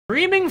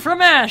Streaming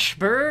from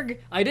Ashburg,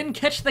 I didn't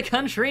catch the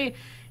country.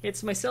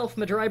 It's myself,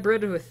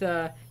 Mah-Dry-Bread, with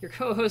your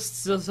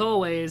co-hosts, as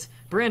always,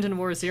 Brandon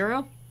War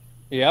Zero.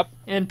 Yep.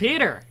 And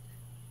Peter.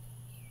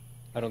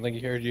 I don't think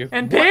he heard you.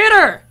 And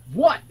Peter!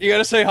 What? You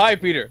gotta say hi,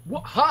 Peter.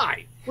 What?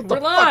 Hi! What We're the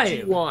fuck live. do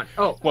you want?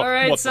 Oh,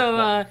 Alright,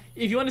 so,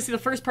 if you want to see the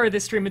first part of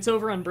this stream, it's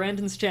over on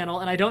Brandon's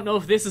channel, and I don't know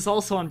if this is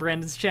also on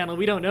Brandon's channel.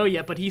 We don't know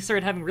yet, but he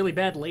started having really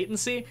bad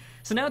latency,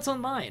 so now it's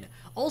on mine.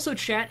 Also,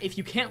 chat, if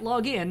you can't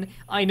log in,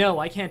 I know,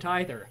 I can't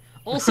either.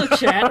 Also,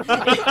 chat,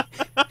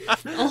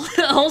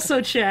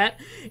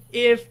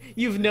 if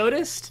you've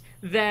noticed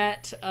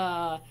that,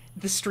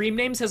 the stream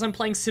name says I'm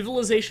playing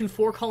Civilization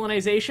 4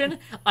 Colonization,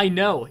 I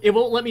know. It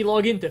won't let me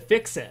log in to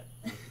fix it.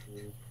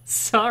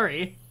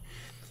 Sorry.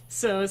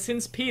 So,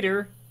 since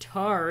Peter,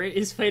 Tar,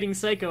 is fighting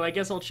Psycho, I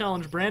guess I'll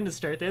challenge Brand to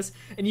start this,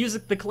 and use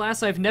the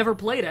class I've never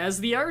played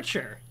as, the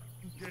Archer.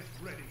 Get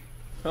ready.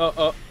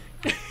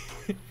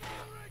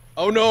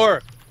 Oh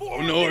Nor!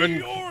 Oh Nor!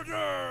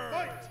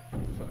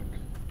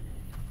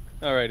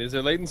 Alright, is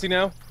there latency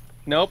now?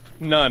 Nope,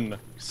 none.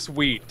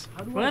 Sweet.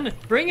 Fun,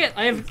 bring it!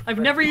 I've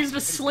never used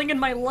a sling in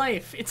my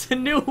life. It's a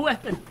new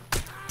weapon.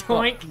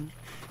 Toink.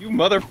 You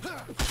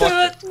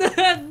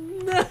motherfucker.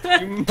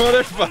 You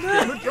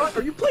motherfucker.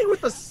 are you playing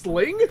with a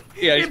sling?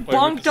 Yeah, he's It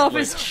playing with bonked off the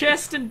his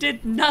chest and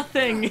did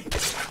nothing.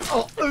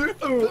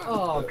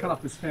 Oh, cut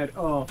off his head.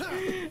 Oh.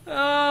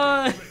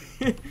 Uh,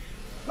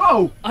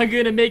 Oh! I'm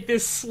gonna make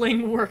this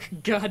sling work,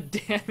 god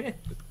damn it.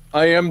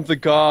 I am the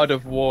god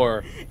of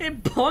war.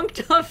 It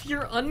bonked off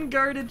your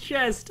unguarded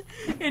chest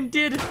and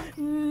did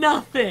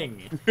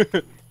nothing.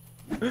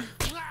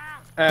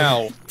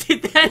 Ow.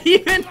 Did that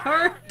even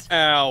hurt?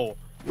 Ow.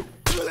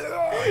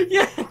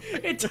 Yeah,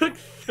 it took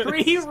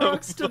 3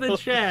 rocks to the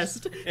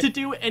chest to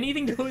do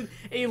anything to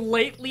a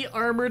lightly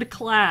armored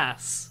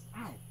class.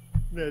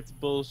 That's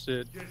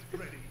bullshit. Get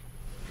ready.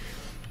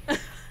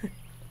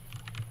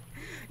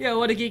 Yeah,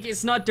 what a geek.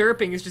 It's not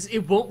derping, it's just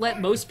it won't let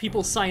most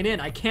people sign in.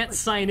 I can't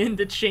sign in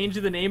to change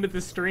the name of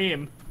the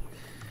stream.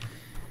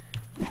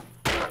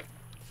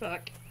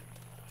 Fuck.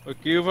 Fuck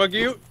you, fuck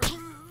you.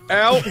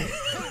 Ow.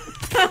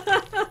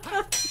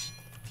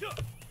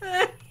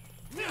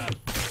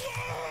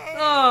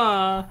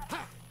 Ah,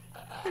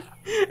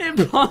 it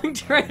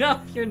bonked right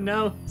off your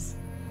nose.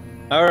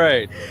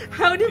 Alright.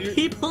 How do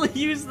people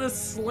use the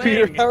sling?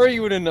 Peter, how are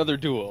you in another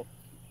duel?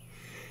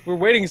 We're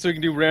waiting so we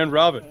can do round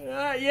robin.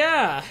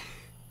 Yeah.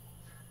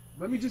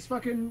 Let me just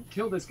fucking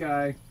kill this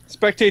guy.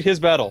 Spectate his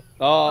battle.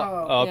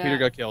 Yeah, Peter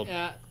got killed.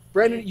 Yeah.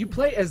 Brandon, you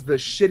play as the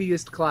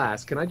shittiest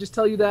class. Can I just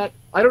tell you that?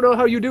 I don't know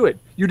how you do it.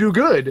 You do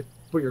good,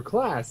 but your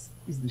class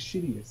is the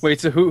shittiest. Wait,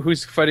 so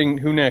who's fighting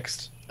who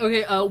next?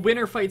 Okay,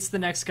 winner fights the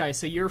next guy.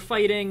 So you're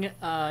fighting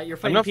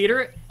Peter,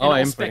 and Oh, I I'll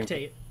am spectate.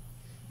 fighting.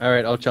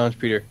 Alright, I'll challenge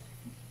Peter.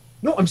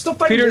 No, I'm still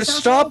fighting Peter, this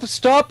asshole.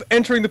 stop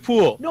entering the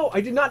pool! No,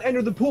 I did not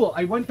enter the pool.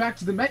 I went back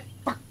to the Met.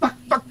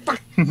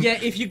 Fuck. Yeah,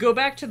 if you go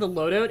back to the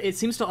loadout, it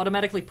seems to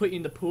automatically put you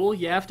in the pool.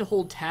 You have to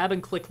hold tab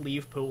and click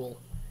leave pool.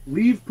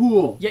 Leave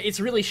pool. Yeah, it's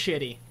really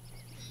shitty.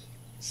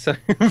 So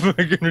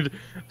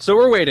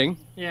we're waiting.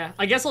 Yeah,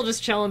 I guess I'll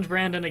just challenge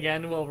Brandon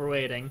again while we're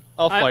waiting.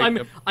 I'll fight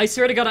him. I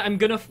swear to God, I'm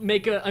gonna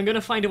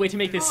find a way to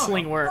make this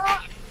sling work.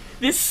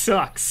 This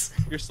sucks.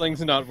 Your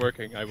sling's not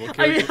working. I will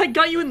kill you. I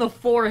got you in the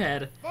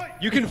forehead.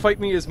 You can fight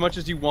me as much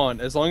as you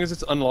want, as long as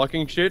it's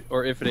unlocking shit,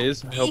 or if it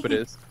is, I hope it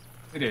is.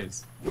 It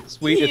is.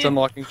 Sweet, it's Yeah.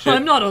 unlocking shit.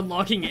 I'm not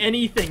unlocking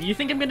anything. You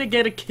think I'm gonna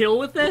get a kill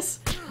with this?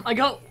 I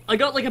got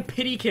like a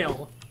pity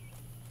kill.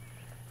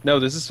 No,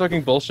 this is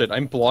fucking bullshit.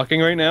 I'm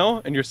blocking right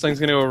now, and your sling's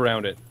gonna go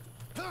around it.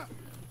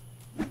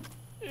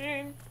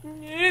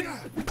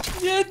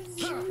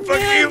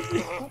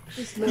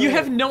 You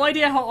have no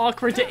idea how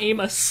awkward to aim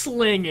a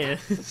sling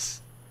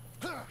is.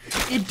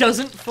 It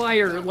doesn't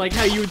fire like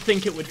how you would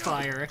think it would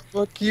fire.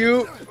 Fuck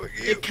you.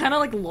 It kind of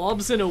like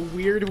lobs in a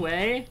weird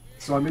way.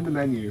 So I'm in the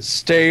menu.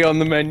 Stay on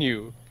the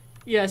menu.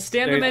 Yeah,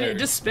 stay on the Stay menu. there.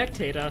 Just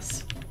spectate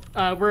us.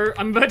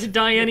 I'm about to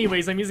die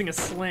anyways. I'm using a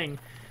sling.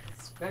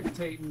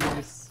 Spectating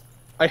this.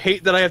 I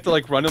hate that I have to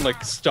like run and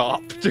like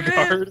stop to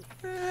guard.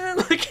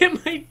 Look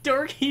at my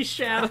dorky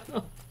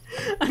shadow.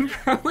 I'm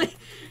probably.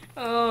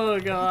 Oh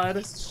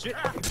god. Shit.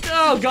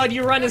 Oh god,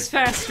 you run as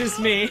fast as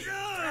me.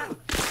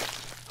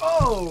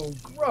 Oh,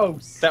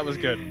 gross. That was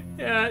good.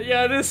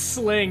 Yeah, this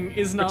sling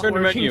is not Return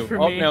to working menu. for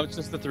Oh, me. now it's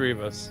just the 3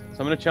 of us. So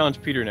I'm gonna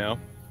challenge Peter now.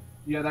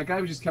 Yeah, that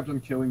guy just kept on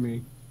killing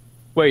me.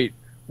 Wait,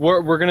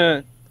 we're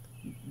gonna.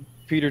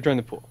 Peter, join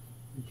the pool.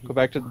 Go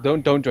back to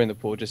don't join the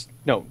pool. Just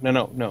no.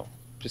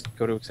 Just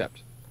go to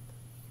accept.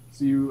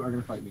 So you are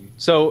gonna fight me.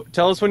 So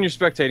tell us when you're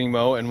spectating,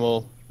 Mo, and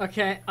we'll.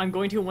 Okay, I'm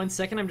going to in 1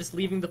 second. I'm just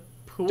leaving the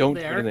pool Don't do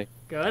there. anything.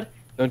 Good.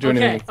 Don't do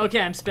anything. Okay,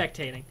 I'm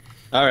spectating.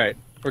 All right,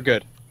 we're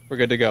good. We're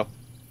good to go.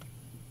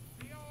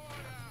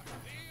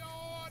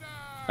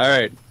 All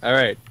right.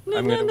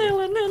 I'm gonna.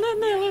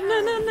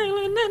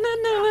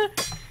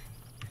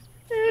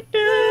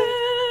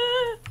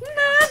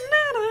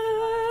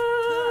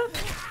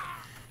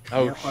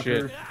 Oh Yeah, fucker.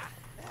 shit.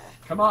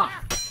 Come on.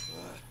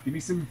 Give me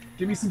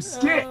some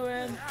skit. Oh,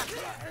 man.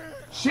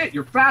 Shit,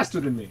 you're faster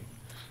than me.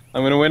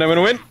 I'm gonna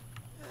win.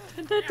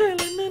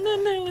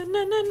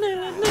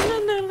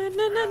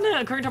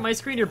 According to my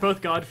screen, you're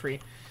both Godfrey.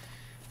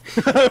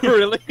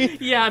 Really?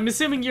 Yeah, I'm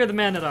assuming you're the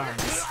man at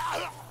arms.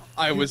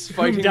 I was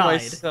fighting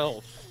died.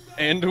 myself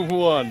and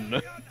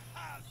won.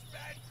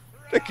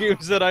 The game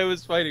said I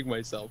was fighting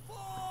myself.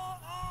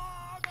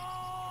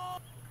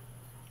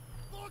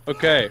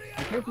 Okay.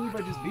 I can't believe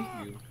I just beat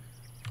you.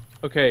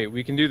 Okay,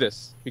 we can do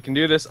this. We can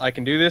do this. I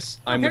can do this.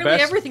 I'm the Apparently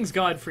best. everything's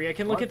Godfrey. I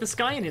can look What? at the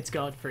sky and it's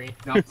Godfrey.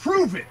 Now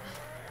prove it!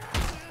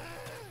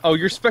 Oh,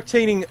 you're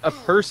spectating a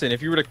person.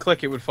 If you were to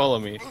click, it would follow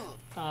me.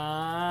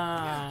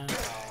 Ah.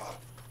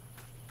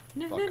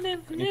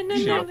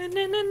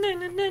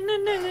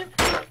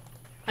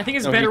 I think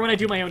it's No, better you- when I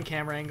do my own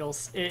camera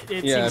angles. It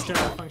Yeah, seems to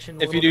function a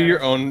If little you do your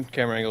better. own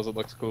camera angles, it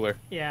looks cooler.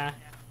 Yeah.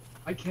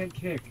 I can't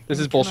kick. This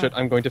is bullshit.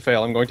 I'm going to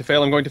fail. I'm going to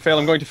fail. I'm going to fail.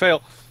 I'm going to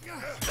fail.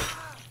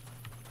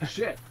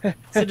 Shit.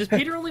 So does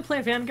Peter only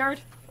play Vanguard?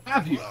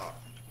 Have you?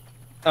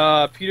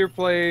 Peter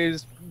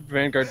plays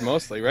Vanguard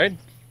mostly, right?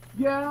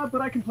 Yeah,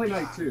 but I can play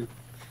knight too.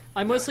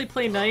 I mostly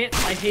play Knight.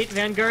 I hate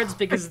Vanguards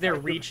because their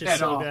reach is Head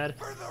so off. good.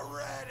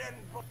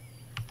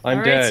 I'm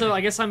Alright, dead. so I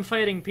guess I'm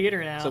fighting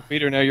Peter now. So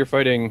Peter, now you're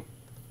fighting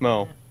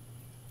Mo.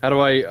 How do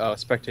I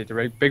spectate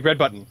the big red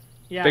button?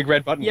 Yeah. Big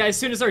red button. Yeah, as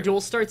soon as our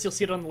duel starts, you'll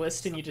see it on the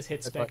list and you just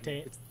hit That button,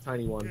 spectate. It's the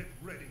tiny one.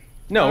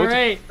 No, All it's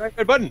right. a big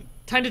red button.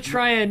 Time to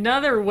try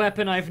another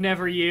weapon I've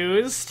never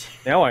used.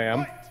 Now I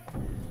am.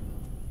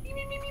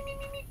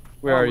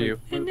 Where are you?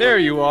 There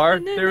you are.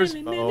 There's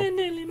Mo.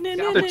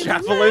 The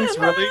javelins,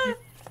 really?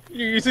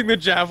 You're using the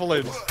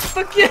javelins.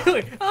 Fuck you!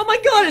 Oh my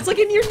god, it's like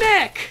in your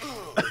neck!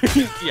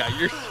 Yeah,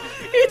 you're.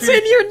 It's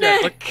in your Yeah,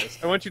 look at neck! this.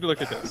 I want you to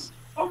look at this.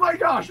 Oh my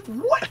gosh!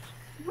 What?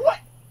 What?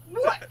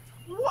 What?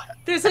 What?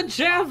 There's a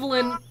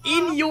javelin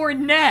in your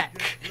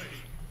neck!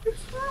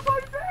 It's through my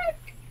neck!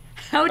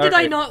 How did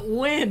I Alright. not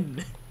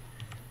win?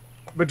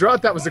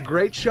 Madrat, that was a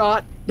great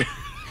shot.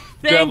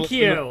 Thank Javelin in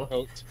you! the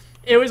throat.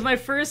 It was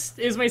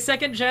my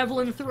second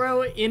javelin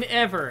throw in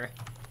ever.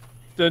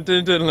 Dun,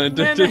 dun, dun,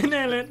 dun, dun,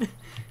 dun.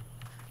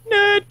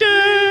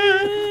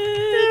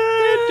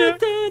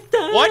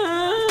 What?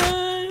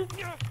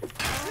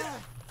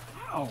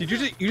 Ow. Did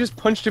you just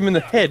punched him in the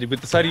head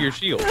with the side of your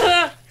shield?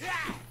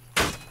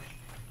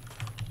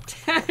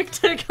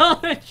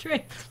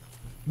 Tacticometry!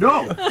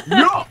 No!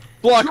 No!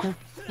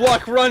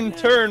 Block, run,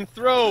 turn,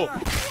 throw.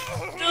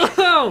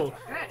 Oh!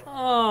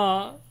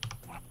 Oh!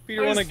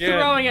 Peter I won was again.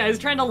 throwing it. I was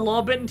trying to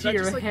lob it into That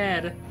your just, like-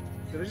 head.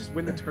 Did I just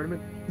win the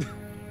tournament?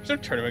 There's no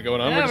tournament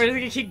going on. Yeah, We're we're just-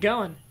 just gonna keep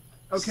going.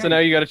 Okay. So now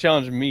you got to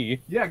challenge me.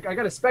 Yeah, I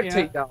gotta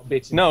spectate now,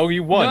 bitch. No,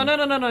 you won.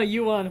 No,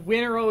 you won.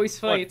 Winner always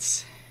What?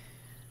 fights.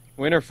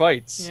 Winner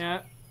fights.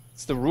 Yeah.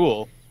 It's the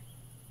rule.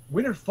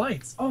 Winner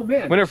fights. Oh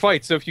man. Winner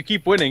fights. So if you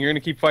keep winning, you're gonna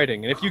keep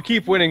fighting, and if you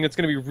keep winning, it's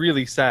gonna be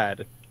really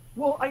sad.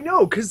 Well, I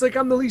know, cause like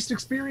I'm the least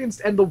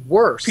experienced and the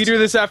worst. Peter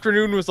this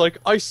afternoon was like,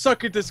 "I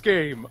suck at this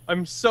game.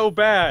 I'm so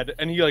bad,"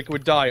 and he like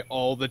would die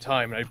all the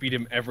time, and I beat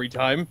him every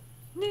time.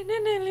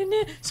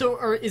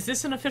 So, is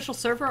this an official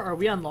server? Are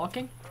we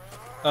unlocking?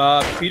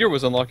 Peter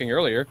was unlocking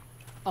earlier.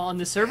 On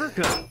the server?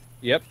 Good.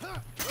 Yep.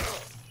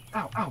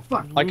 Ow! Ow!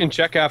 Fuck! I can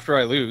check after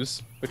I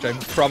lose, which I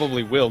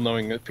probably will,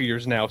 knowing that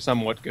Peter's now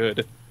somewhat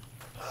good.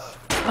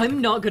 I'm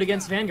not good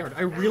against Vanguard.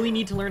 I really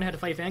need to learn how to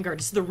fight Vanguard.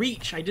 It's the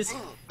reach. I just...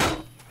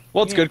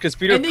 Well, it's good because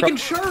Peter. And they can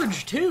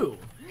charge, too.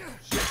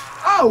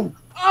 Ow!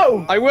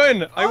 Oh! I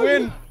win! I Oh,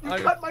 win! You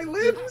cut my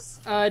limbs.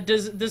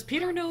 Does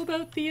Peter know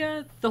about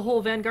the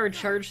whole Vanguard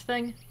charge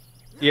thing?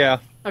 Yeah.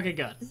 Okay,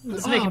 good.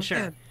 Just Oh, making sure.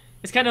 man.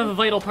 It's kind of a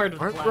vital part of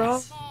the Aren't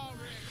class.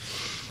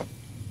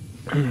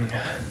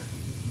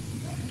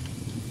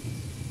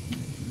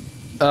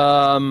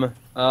 I'm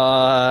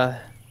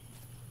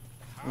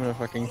gonna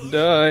fucking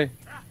die.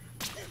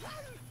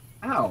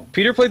 Ow!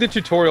 Peter played the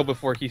tutorial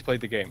before he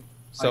played the game,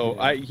 so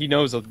I he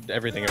knows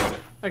everything about it.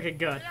 Okay,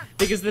 good.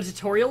 Because the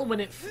tutorial,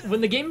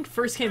 when the game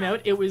first came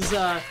out, it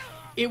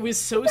was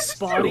so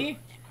spotty.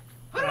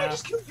 How did I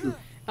just kill you?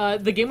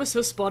 The game was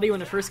so spotty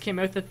when it first came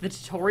out that the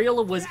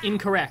tutorial was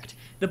incorrect.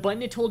 The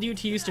button it told you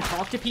to use to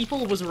talk to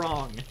people was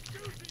wrong.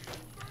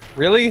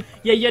 Really?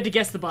 Yeah, you had to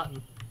guess the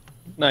button.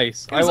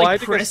 Nice. It was I like had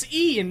to press guess-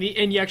 E, and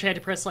you actually had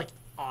to press like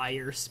I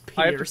or P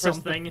I have to or press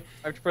something.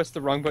 I have to press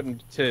the wrong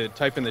button to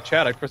type in the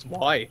chat. I press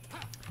Y.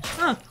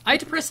 Huh, I had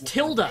to press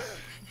tilde.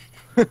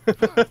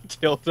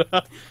 Tilde.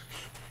 The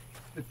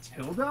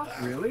tilde?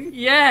 Really?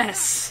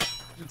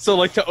 Yes! So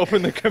like to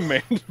open the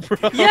command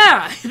prompt.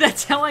 Yeah,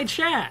 that's how I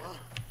chat.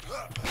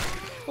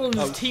 Well,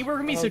 does T work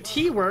with me? So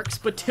T works,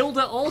 but tilde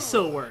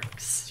also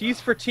works. T's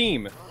for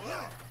team.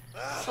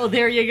 Oh,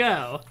 there you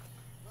go.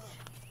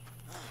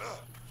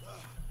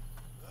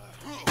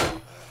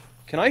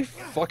 Can I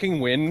fucking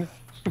win?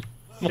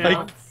 No.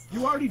 Like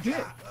You already did.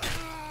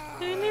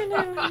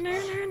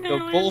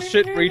 the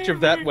bullshit reach of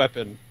that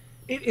weapon.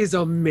 It is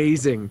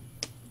amazing.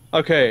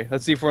 Okay,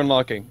 let's see if we're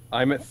unlocking.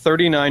 I'm at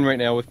 39 right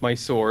now with my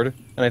sword,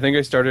 and I think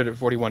I started at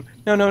 41.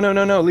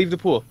 No, leave the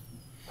pool.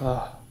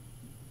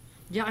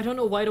 Yeah, I don't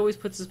know why it always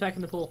puts us back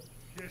in the pool.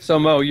 So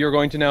Mo, you're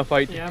going to now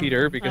fight Yeah,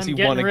 Peter because I'm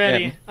he won getting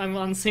ready. again. I'm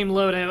on the same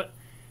loadout.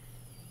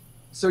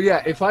 So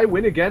yeah, if I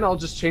win again, I'll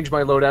just change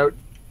my loadout.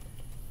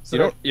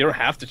 So You don't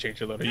have to change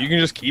your loadout. You can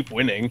just keep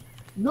winning.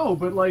 No,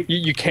 but like...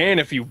 You can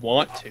if you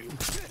want to.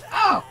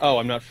 Oh! Oh,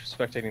 I'm not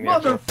spectating the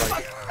actual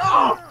fight. Motherfucker!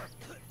 Oh!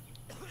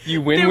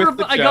 You win with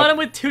the I got him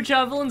with 2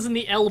 javelins in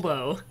the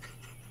elbow.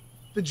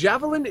 The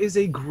javelin is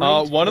a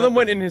great... one of them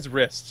went in his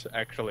wrist,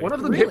 actually. One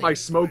of them Really? hit my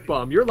smoke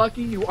bomb. You're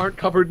lucky you aren't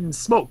covered in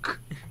smoke.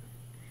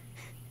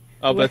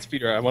 Oh, that's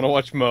Peter. I want to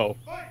watch Mo.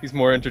 He's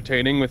more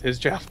entertaining with his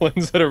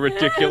javelins that are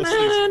ridiculously...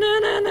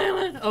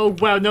 Oh,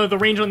 wow, no, the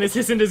range on this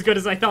isn't as good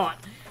as I thought.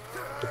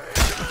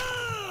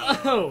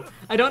 Oh,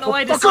 I don't know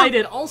why I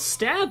decided I'll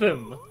stab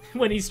him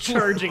when he's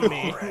charging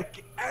me.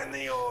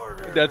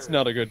 That's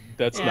not a good...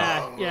 That's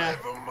not... Yeah.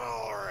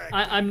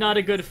 I'm not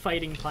a good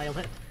fighting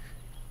pilot.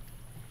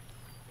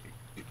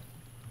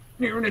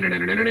 Oh,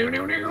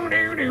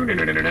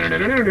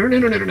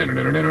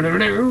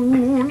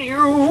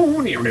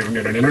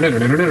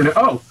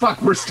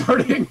 fuck, we're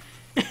starting.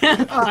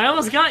 I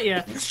almost got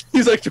you.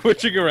 He's like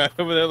twitching around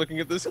over there looking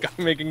at this guy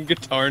making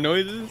guitar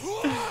noises.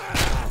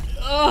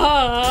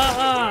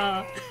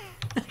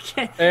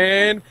 Okay.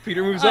 And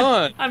Peter moves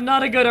on. I'm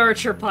not a good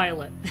archer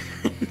pilot.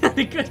 Not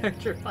a good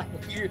archer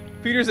pilot.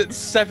 Peter's at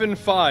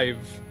 7-5.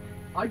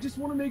 I just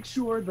want to make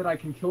sure that I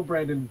can kill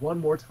Brandon one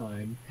more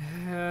time.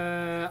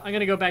 I'm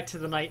gonna go back to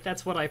the knight.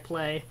 That's what I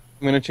play.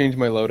 I'm gonna change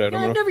my loadout.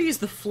 I've never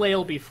used the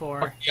flail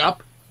before.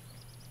 Yup.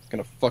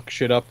 Gonna fuck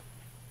shit up.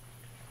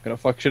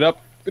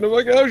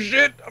 Oh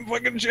shit! I'm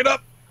fucking shit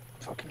up!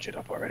 Fucking shit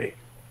up already.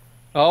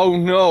 Oh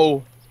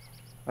no!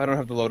 I don't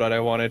have the loadout I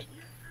wanted.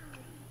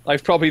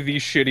 I've probably the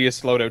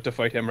shittiest loadout to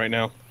fight him right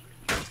now.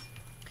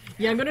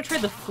 Yeah, I'm gonna try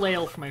the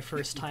flail for my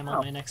first time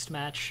on my next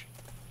match.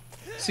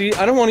 See,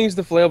 I don't want to use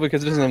the flail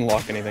because it doesn't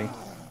unlock anything.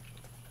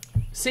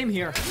 Same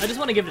here. I just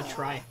want to give it a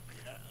try.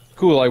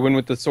 Cool, I win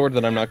with the sword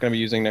that I'm not going to be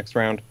using next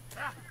round.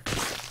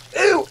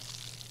 Ew!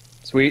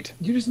 Sweet.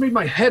 You just made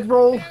my head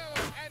roll.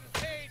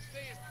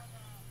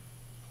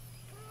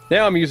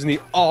 Now I'm using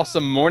the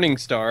awesome Morning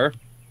Star,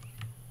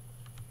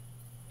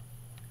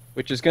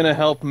 which is going to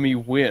help me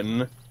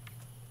win.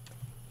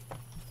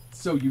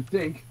 So you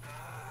think.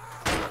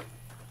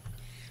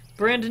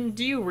 Brandon,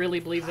 do you really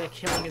believe that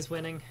killing is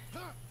winning?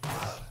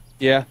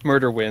 Yeah,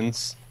 murder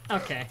wins.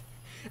 Okay.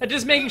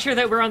 Just making sure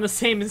that we're on the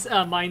same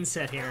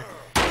mindset here.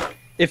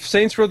 If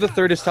Saints Row the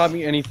Third has taught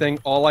me anything,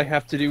 all I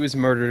have to do is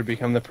murder to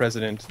become the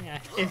president. Yeah,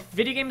 if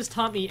video games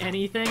taught me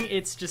anything,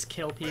 it's just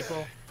kill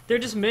people. They're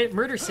just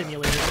murder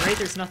simulators, right?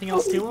 There's nothing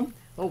else to them?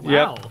 Oh,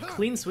 wow. Yep.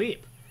 Clean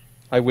sweep.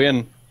 I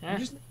win. Yeah. You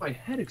just made my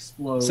head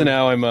explode. So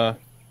now I'm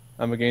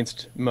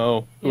against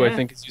Mo, who I Yeah.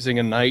 think is using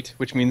a knight,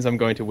 which means I'm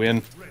going to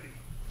win.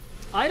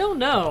 I don't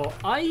know.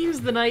 I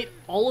used the knight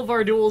all of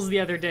our duels the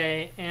other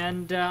day,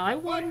 and I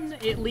won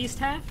at least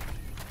half.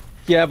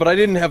 Yeah, but I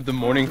didn't have the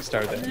Morning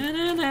Star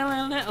then.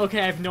 Okay,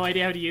 I have no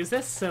idea how to use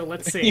this, so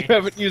let's see. You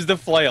haven't used the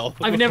flail.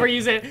 I've never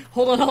used it.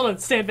 Hold on.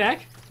 Stand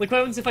back. Look what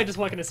happens if I just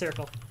walk in a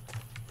circle.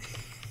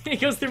 It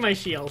goes through my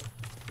shield.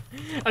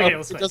 Okay,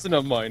 let's It switch. doesn't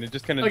have mine. It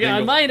just kind of. Okay,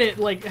 on mine it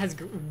like has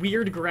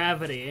weird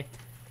gravity.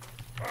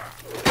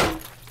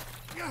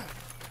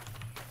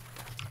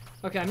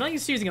 Okay, I'm not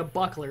used to using a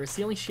buckler. It's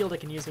the only shield I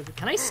can use with it.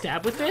 Can I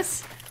stab with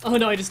this? Oh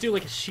no, I just do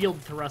like a shield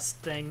thrust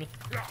thing.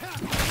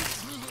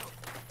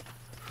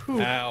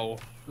 Whew. Ow.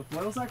 The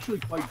flail's actually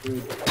quite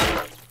good.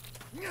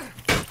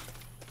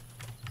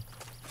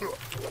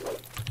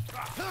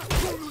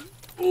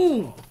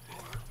 Ooh!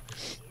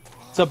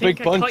 It's a I think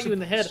big I bunch. caught you in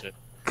the head. Shit.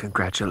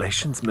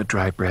 Congratulations,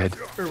 Mah-Dry-Bread.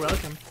 You're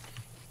welcome.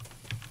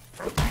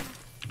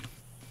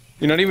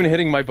 You're not even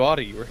hitting my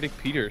body. You're hitting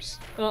Peter's.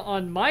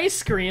 On my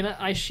screen,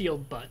 I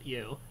shield butt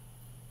you.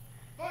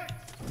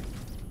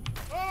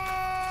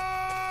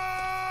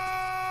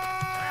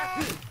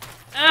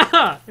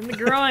 Ah! In the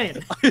groin!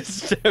 I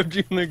stabbed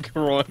you in the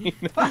groin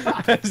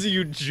as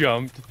you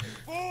jumped.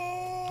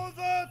 For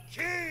the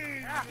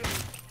king!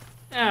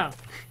 Ow.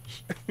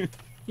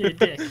 You're a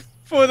dick.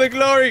 For the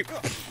glory!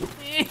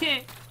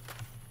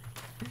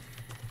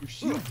 Your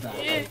shield's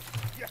back.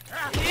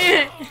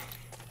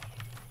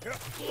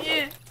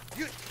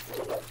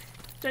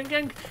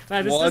 Dunk.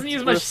 Wow, this What's doesn't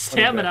use much worth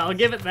stamina, that? I'll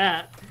give it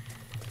that.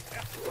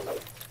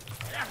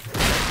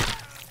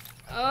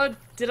 Oh,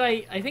 did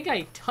I think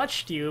I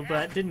touched you,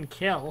 but didn't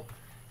kill.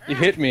 You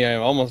hit me. I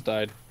almost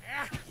died.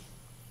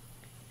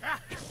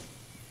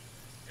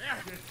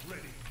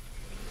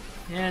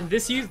 And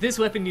this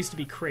weapon used to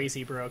be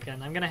crazy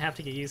broken. I'm gonna have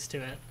to get used to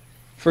it.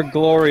 For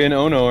glory and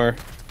honor.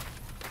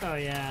 Oh I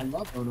yeah.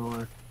 love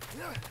Honor.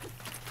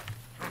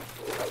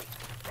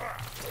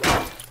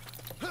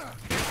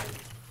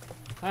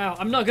 Wow,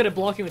 I'm not good at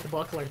blocking with the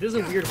buckler. This is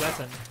a weird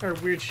weapon. Or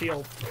weird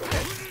shield.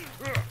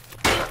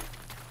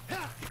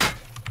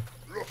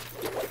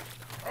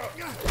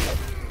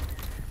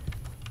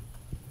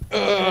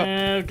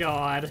 Oh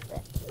god.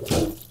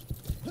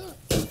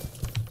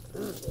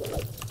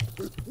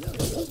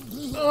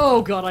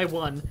 Oh god, I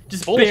won.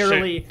 Just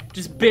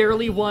Bullshit.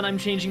 barely won. I'm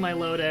changing my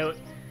loadout.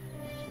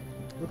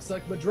 Looks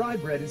like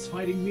Mah-Dry-Bread is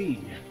fighting me.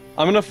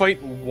 I'm gonna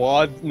fight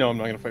Wad. No, I'm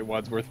not gonna fight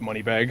Wadsworth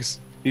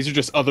Moneybags. These are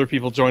just other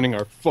people joining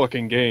our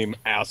fucking game,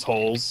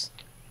 assholes.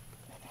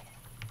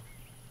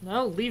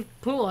 No, leave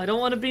pool. I don't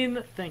want to be in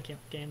the... Thank you,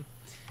 game.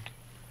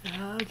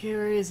 Okay,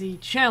 where is he?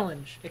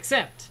 Challenge.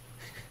 Accept.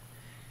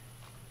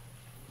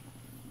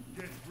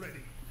 Get ready.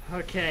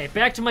 Okay,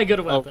 back to my good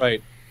Oh, weapon.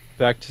 right.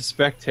 Back to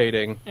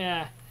spectating.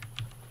 Yeah.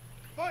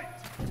 Fight.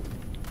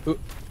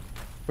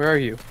 Where are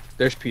you?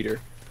 There's Peter.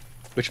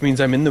 Which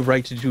means I'm in the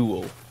right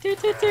duel.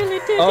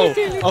 Oh,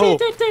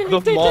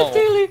 the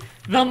mall.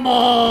 The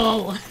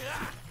mall!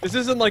 This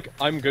isn't like,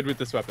 I'm good with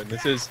this weapon.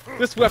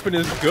 This weapon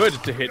is good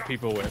to hit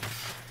people with.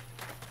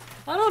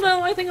 I don't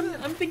know, I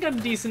think I'm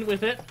decent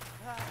with it.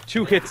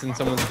 2 hits and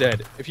someone's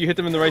dead. If you hit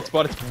them in the right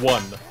spot, it's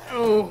 1.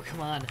 Oh,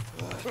 come on.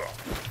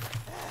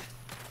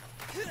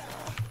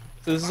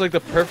 So this is like the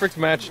perfect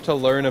match to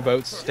learn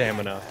about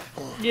stamina.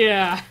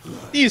 Yeah.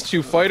 These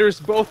 2 fighters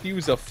both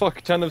use a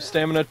fuck ton of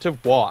stamina to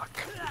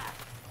walk.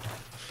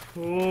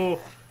 Oh.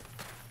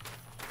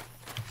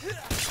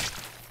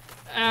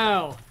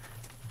 Ow.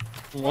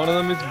 One of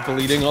them is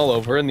bleeding all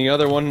over, and the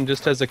other one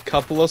just has a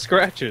couple of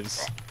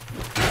scratches.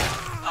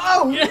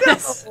 Oh,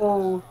 Yes!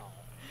 no!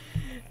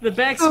 The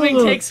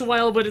backswing takes a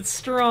while, but it's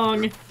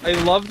strong. I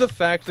love the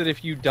fact that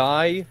if you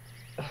die,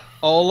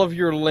 all of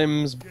your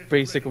limbs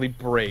basically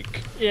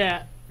break.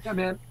 Yeah. Yeah,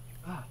 man.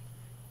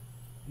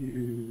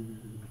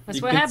 That's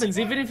You what can happens,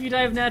 even if you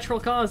die of natural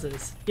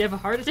causes. You have a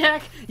heart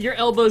attack, your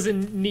elbows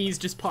and knees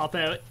just pop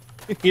out.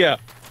 Yeah.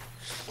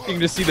 You can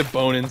just see the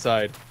bone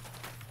inside.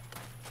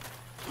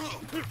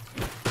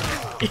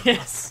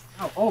 Yes.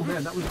 Oh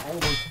man, that was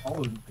almost all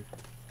of them.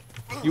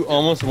 You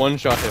almost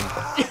one-shot him.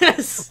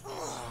 Yes!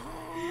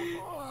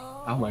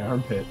 Ow, my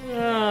armpit.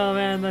 Oh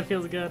man, that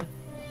feels good.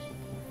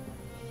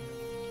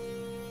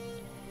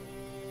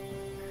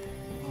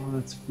 Oh,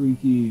 that's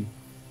freaky.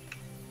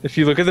 If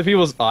you look at the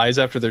people's eyes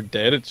after they're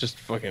dead, it's just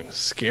fucking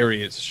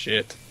scary as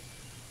shit.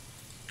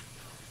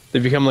 They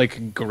become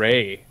like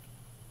gray.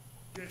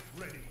 Get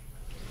ready.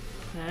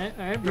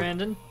 Alright,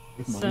 Brandon.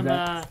 It's Some,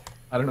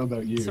 I don't know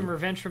about you. some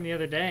revenge from the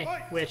other day,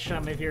 which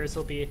my viewers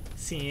will be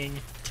seeing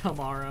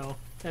tomorrow.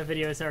 That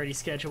video is already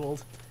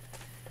scheduled.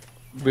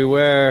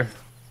 Beware.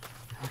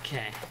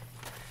 Okay.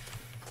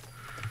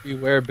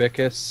 Beware,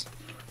 Bickus.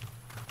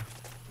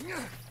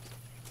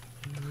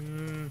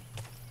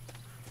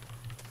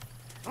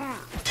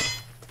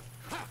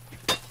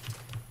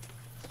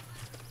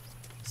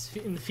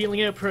 In the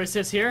feeling out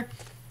process here.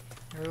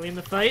 Early in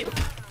the fight.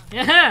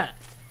 Yeah!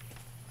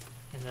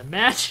 And the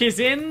match is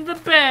in the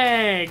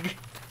bag!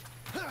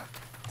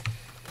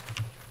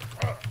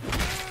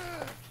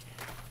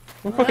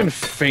 Don't fucking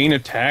feign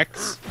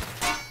attacks.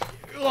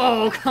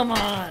 Oh, come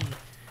on!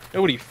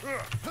 Nobody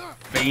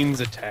feigns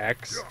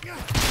attacks.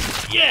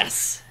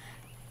 Yes!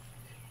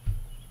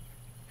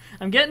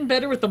 I'm getting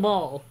better with the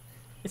maul.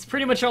 It's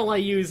pretty much all I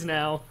use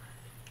now.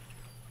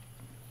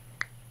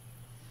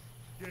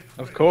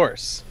 Of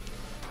course.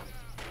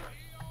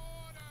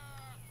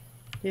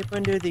 Step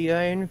under the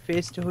iron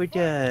fist or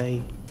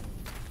die.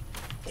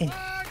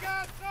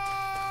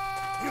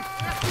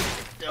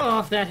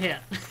 Oh, that hit.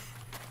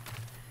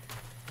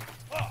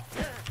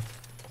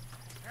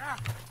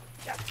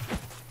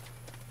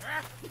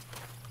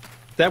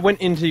 That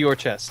went into your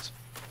chest.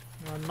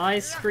 On my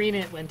screen,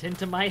 it went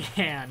into my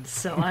hand,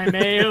 so I'm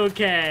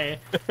A-okay.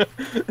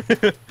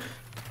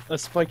 A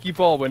spiky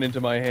ball went into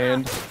my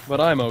hand,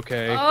 but I'm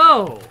okay.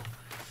 Oh!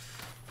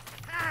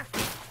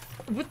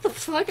 What the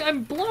fuck?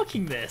 I'm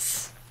blocking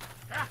this.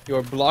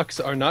 Your blocks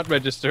are not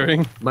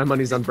registering. My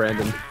money's on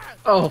Brandon.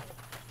 Oh,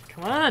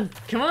 Come on,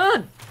 come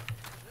on!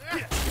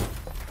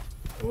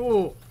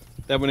 Ooh,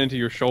 That went into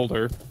your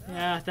shoulder.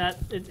 yeah,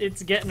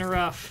 it's getting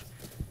rough.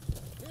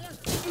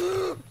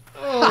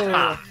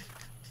 Oh.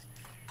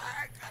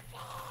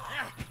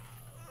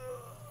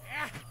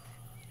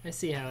 I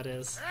see how it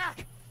is.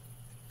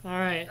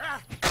 Alright,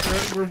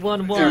 we're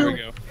 1-1. There we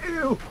go.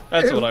 ew.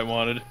 That's ew. what I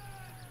wanted.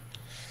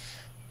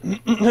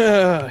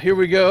 Here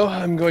we go.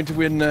 I'm going to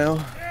win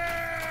now.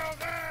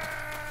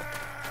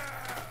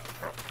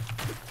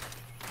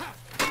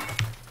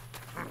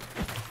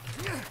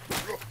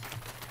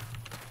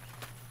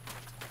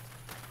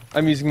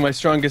 I'm using my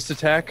strongest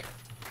attack.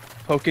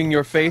 Poking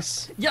your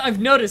face. Yeah, I've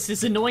noticed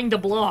it's annoying to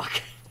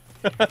block.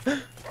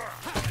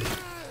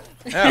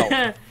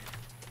 Ow.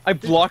 I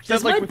blocked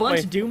Does that like my with bunt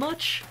my... do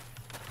much?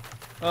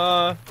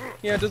 Yeah,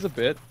 it does a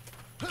bit.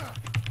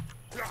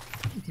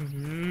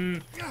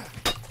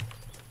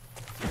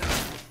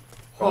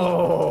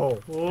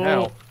 Oh. Whoa.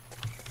 Ow.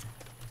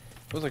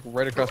 It was like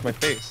right across my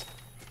face.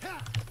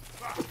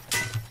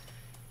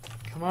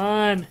 Come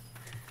on.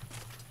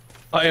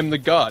 I am the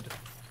god.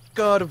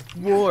 God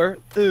of war.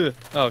 Ugh.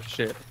 Oh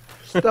shit.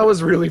 That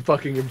was really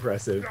fucking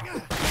impressive.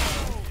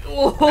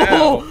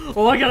 Oh,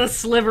 oh, I got a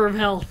sliver of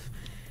health.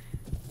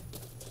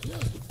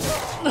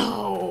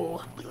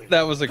 No.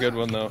 That was a good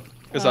one though.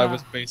 Because I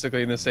was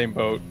basically in the same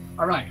boat.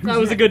 All right. That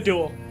was a good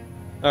duel.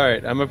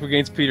 Alright, I'm up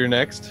against Peter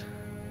next.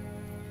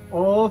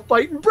 Oh,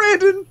 fighting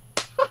Brandon.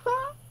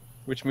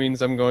 Which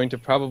means I'm going to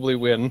probably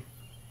win.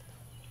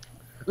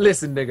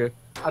 Listen, nigga.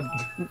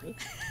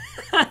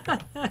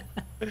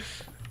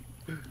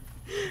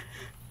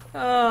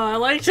 Oh, I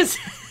like to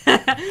see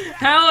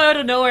how out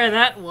of nowhere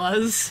that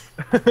was.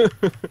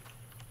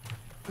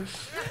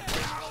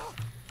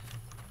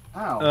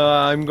 Ow.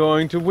 I'm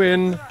going to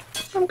win.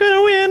 I'm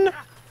gonna win.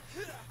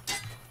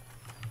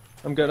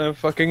 I'm gonna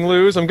fucking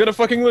lose. I'm gonna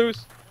fucking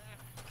lose.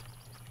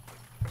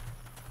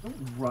 Don't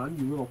run,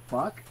 you little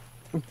fuck.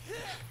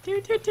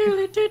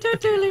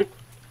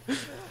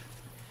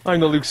 I'm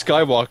the Luke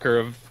Skywalker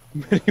of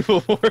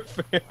medieval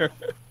warfare.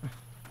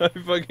 I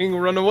fucking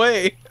run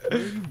away. Where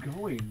are you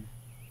going?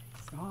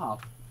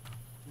 Stop.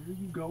 Where are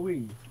you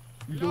going?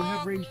 You don't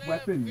have ranged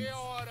weapons.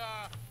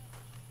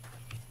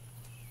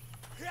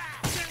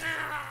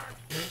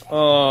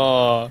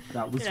 Oh.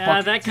 That was Yeah,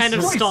 fucking that kind of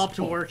disgraceful. stopped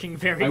working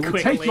very I will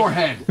quickly. take your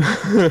head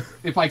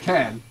if I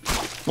can.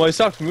 Well, I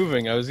stopped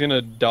moving. I was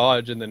gonna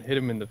dodge and then hit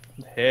him in the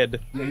head.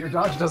 Yeah, your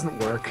dodge doesn't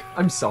work.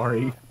 I'm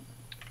sorry.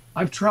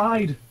 I've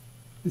tried.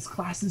 This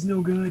class is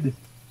no good.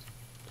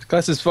 This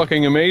class is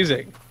fucking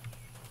amazing.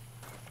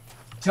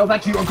 Tell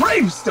that to your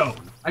gravestone!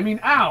 I mean,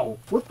 ow!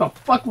 What the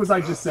fuck was I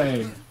just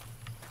saying?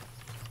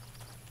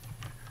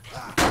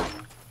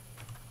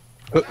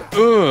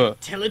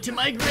 Tell it to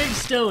my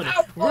gravestone.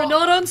 We're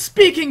not on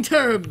speaking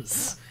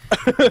terms.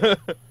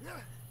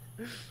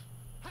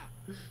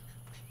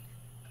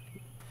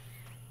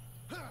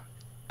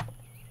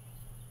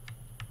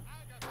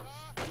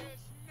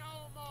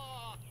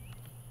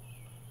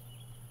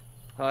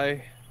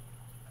 Hi.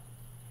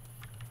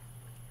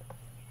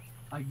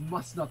 I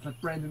must not let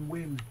Brandon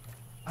win.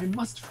 I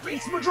must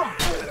face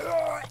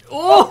Mah-Dry!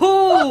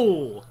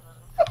 Oh!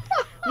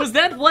 Was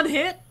that one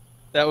hit?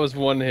 That was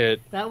one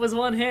hit. That was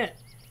one hit.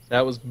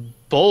 That was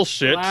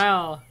bullshit.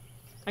 Wow.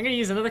 I'm gonna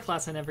use another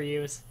class I never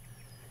use.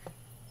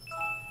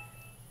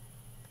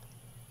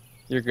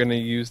 You're gonna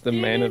use the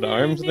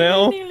man-at-arms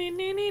now?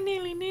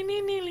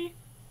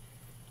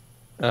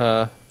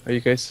 Are you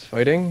guys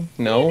fighting?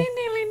 No?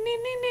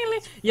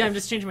 Yeah, I'm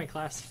just changing my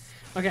class.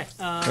 Okay,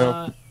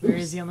 No. where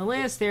is he on the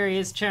list? There he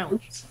is,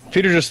 challenge.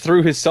 Peter just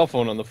threw his cell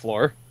phone on the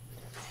floor.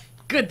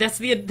 Good, that's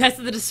the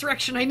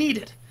distraction I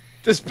needed.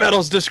 This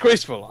battle's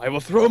disgraceful. I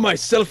will throw my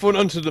cell phone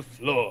onto the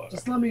floor.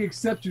 Just let me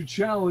accept your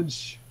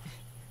challenge.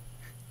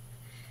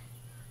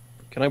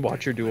 Can I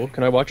watch your duel?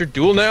 Can I watch your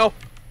duel now?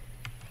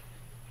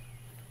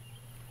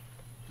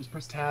 Just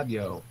press tab,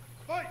 yo.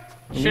 Fight!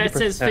 Chat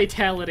says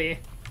fatality.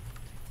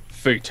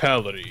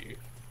 Fatality.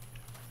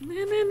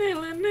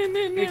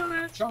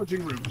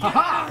 Charging room.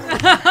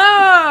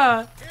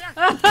 Haha!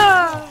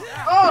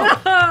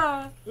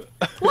 Oh!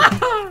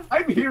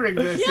 I'm hearing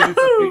this. and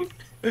Yahoo!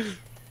 it's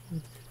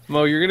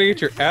Mo, you're gonna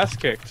get your ass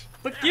kicked.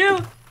 Fuck you!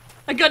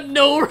 I got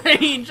no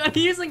range. I'm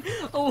using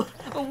a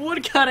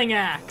wood cutting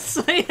axe.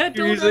 I don't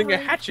You're using a have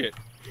range. hatchet.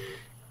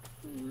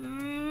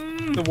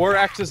 Mm, The war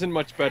axe isn't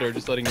much better,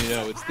 just letting you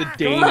know. It's the Come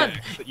Dane on,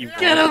 axe that you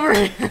get want. over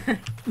here.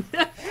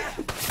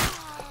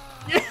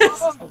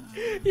 Yes,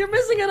 you're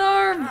missing an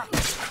arm.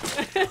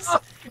 Yes.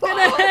 And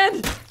a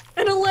head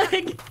and a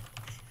leg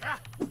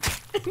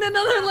and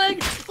another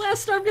leg.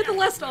 Last arm, get the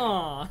last.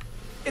 Aw.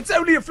 It's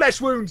only a flesh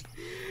wound.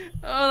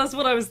 Oh, that's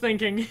what I was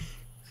thinking. He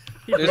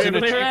There's an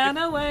bravely ran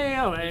achievement. away,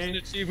 There's an away.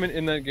 achievement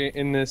in that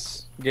in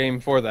this game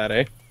for that,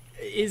 eh?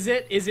 Is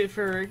it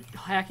for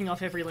hacking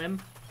off every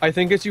limb? I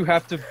think it's you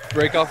have to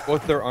break off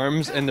both their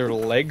arms and their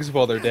legs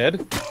while they're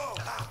dead.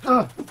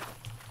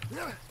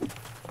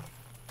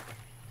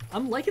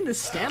 I'm liking this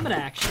stamina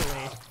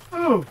actually.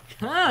 Oh,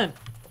 Come on.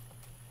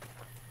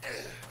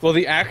 Well,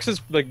 the axe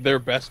is like their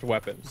best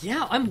weapon.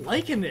 Yeah, I'm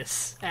liking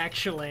this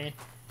actually.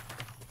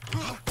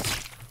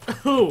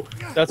 Ooh.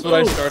 That's what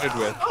I Ooh. started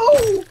with.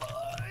 oh!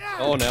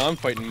 Oh, now I'm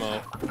fighting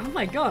Mo. Oh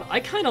my god, I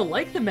kind of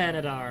like the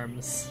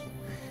man-at-arms.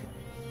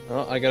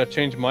 Oh, I gotta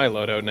change my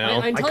loadout now.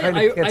 I'm telling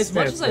kinda you, can't as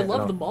much stand as I it,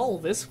 love no. them all,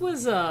 this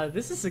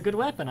is a good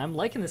weapon. I'm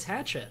liking this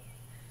hatchet.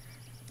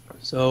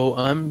 So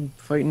I'm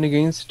fighting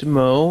against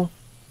Mo.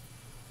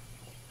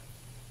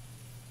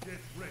 Get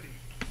ready.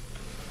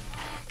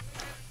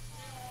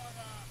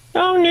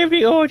 Long live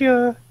the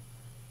order.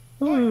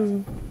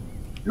 Ooh.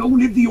 Long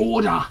live the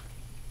order!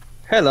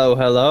 Hello,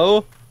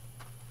 hello.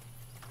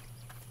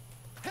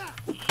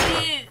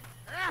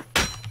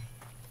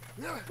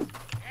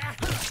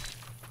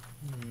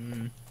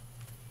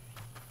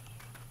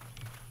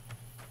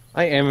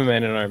 I am a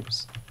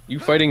man-at-arms. You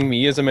fighting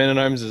me as a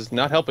man-at-arms is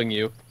not helping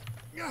you.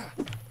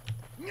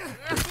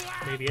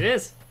 Maybe it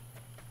is.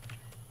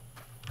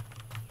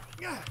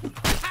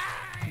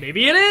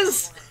 Maybe it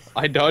is.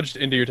 I dodged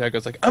into your attack. I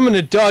was like, I'm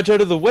gonna dodge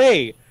out of the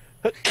way.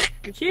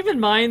 Keep in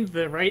mind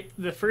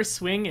the first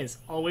swing is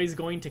always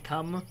going to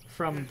come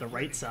from the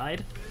right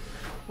side.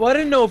 Well, I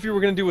didn't know if you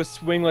were gonna do a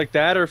swing like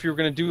that, or if you were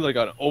gonna do like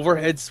an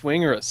overhead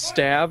swing or a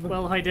stab.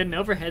 Well, if I did an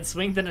overhead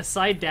swing, then a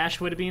side dash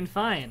would have been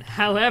fine.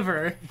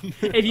 However,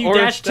 if you Or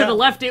a dash to the stab.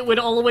 left, it would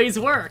always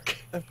work.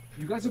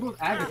 You guys are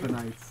both Agatha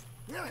Knights.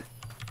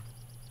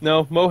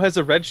 No, Mo has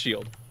a red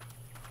shield.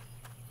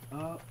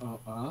 Uh.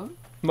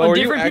 Mo, On are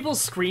you different act-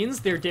 people's screens,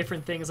 they're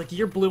different things. Like,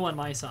 you're blue on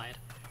my side.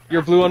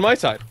 You're blue on my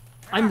side.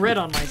 I'm red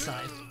on my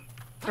side.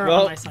 Or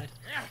Well- on my side.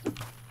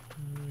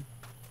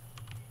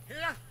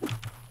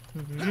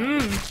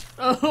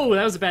 Oh,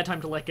 that was a bad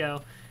time to let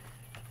go.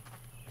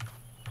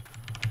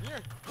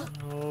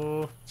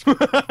 Oh.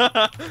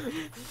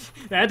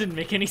 That didn't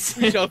make any We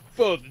sense. shall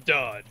both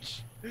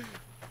dodge.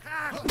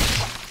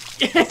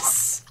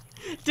 Yes!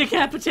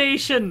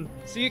 Decapitation!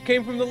 See, it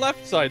came from the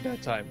left side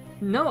that time.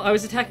 No, I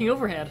was attacking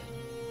overhead.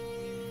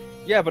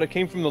 Yeah, but it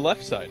came from the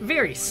left side.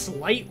 Very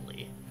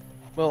slightly.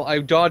 Well, I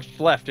dodged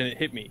left and it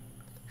hit me.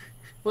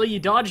 Well, you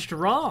dodged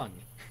wrong.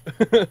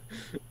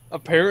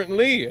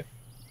 Apparently.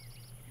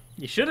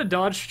 You should have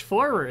dodged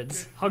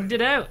forwards. Hugged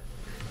it out.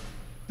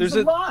 He's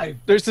alive.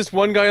 There's this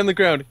one guy on the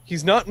ground.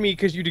 He's not me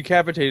because you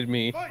decapitated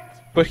me, Fight!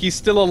 but he's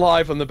still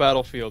alive on the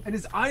battlefield. And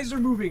his eyes are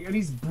moving, and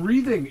he's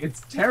breathing.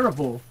 It's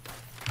terrible.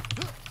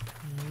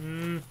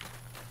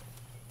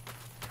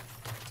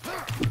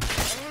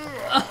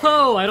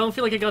 Oh, I don't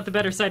feel like I got the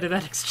better side of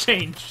that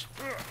exchange.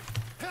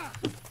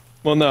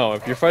 Well, no,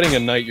 if you're fighting a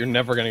knight, you're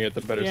never gonna get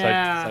the better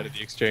Yeah. side of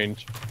the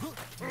exchange.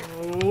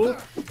 Oh,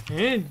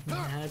 and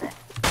that.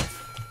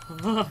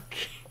 Fuck.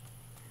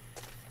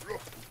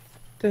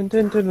 Dun,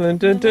 dun, dun, dun,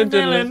 dun, dun, dun,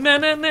 dun.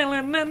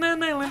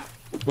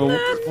 Well,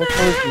 what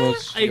color's the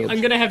most shield?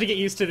 I'm gonna have to get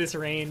used to this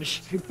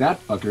range. Take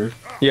that, fucker.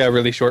 Yeah,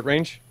 really short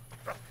range.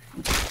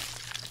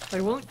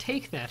 I won't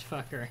take that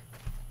fucker.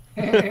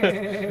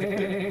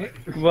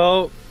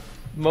 Well,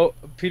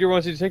 Peter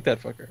wants you to take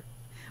that fucker.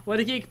 What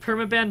a geek,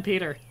 permaban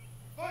Peter.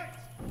 Fight!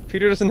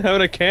 Peter doesn't have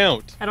an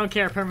account. I don't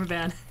care,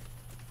 permaban.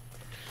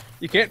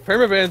 You can't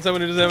permaban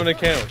someone who doesn't have an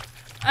account.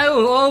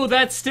 Oh,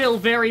 that's still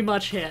very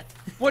much hit.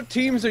 What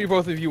teams are you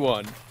both of you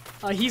on?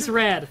 He's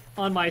red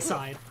on my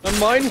side. On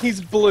mine, he's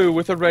blue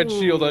with a red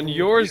shield. On Ooh.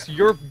 yours,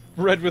 you're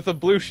red with a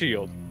blue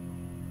shield.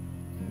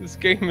 This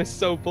game is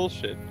so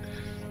bullshit.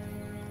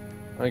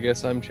 I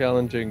guess I'm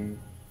challenging.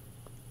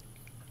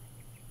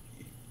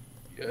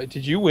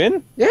 Did you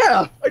win?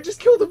 Yeah, I just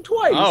killed him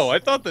twice. Oh, I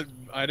thought that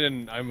I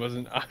didn't. I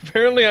wasn't.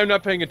 Apparently, I'm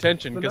not paying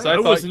attention because I I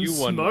thought wasn't you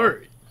won.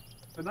 smart.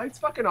 The knight's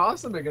fucking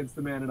awesome against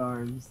the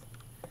man-at-arms.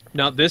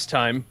 Not this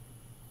time.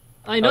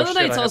 I know Oh, the shit,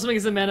 Knight's I have- awesome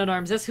against the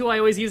man-at-arms. That's who I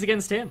always use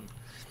against him.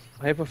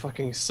 I have a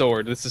fucking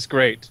sword. This is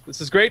great.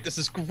 This is great. This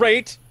is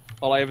great.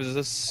 All I have is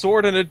a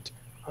sword and a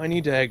tiny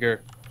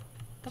dagger.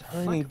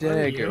 Tiny Fuck are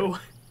dagger. you?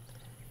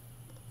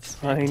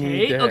 Tiny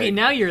Okay, dagger. okay,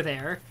 now you're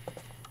there.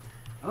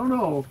 I don't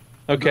know.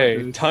 Okay,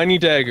 About this. tiny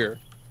dagger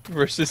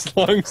versus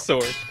long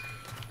sword.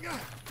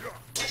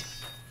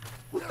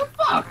 What the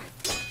fuck?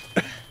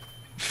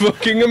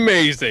 Fucking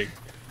amazing.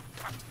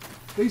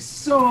 They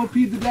so OP'd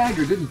the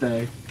dagger, didn't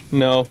they?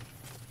 No.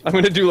 I'm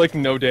gonna do like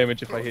no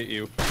damage if I hit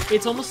you.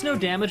 It's almost no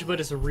damage, but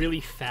it's really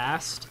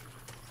fast.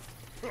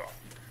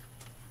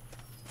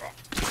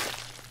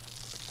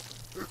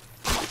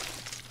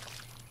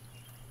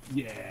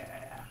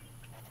 Yeah.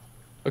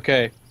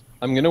 Okay,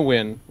 I'm gonna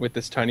win with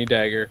this tiny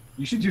dagger.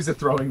 You should use a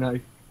throwing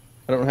knife.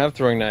 I don't have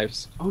throwing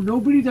knives. Oh,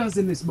 nobody does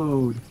in this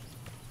mode.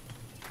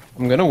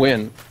 I'm gonna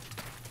win.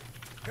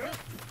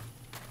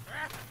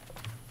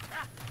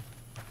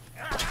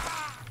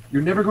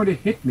 You're never going to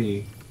hit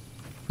me.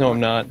 No, I'm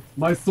not.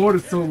 My sword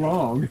is so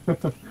long.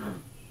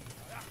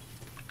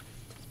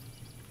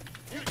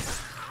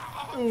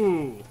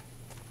 Ooh.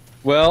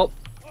 Well,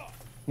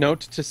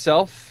 note to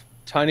self,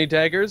 tiny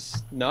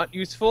daggers, not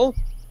useful.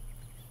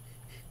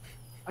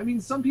 I mean,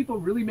 some people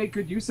really make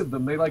good use of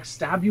them. They, like,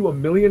 stab you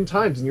 1,000,000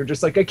 times, and you're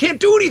just like, I can't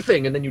do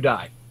anything, and then you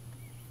die.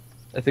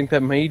 I think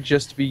that may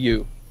just be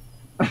you.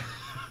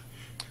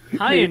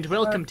 Hi and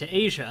welcome to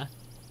Asia.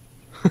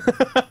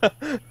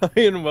 Hi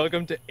and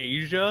welcome to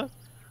Asia.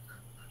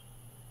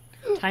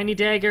 Tiny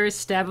daggers,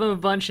 stab him a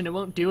bunch and it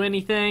won't do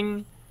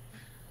anything.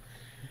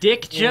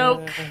 Dick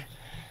joke.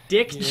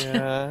 Dick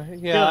joke.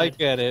 Yeah, I Good.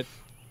 get it.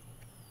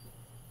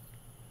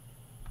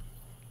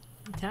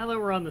 Now that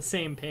we're on the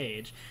same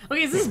page.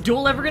 Okay, is this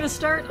duel ever gonna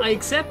start? I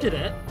accepted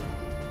it.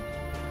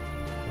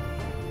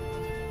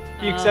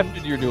 He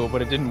accepted your duel,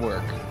 but it didn't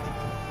work.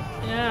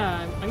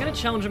 Yeah, I'm gonna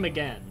challenge him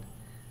again.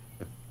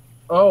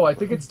 Oh, I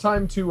think it's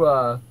time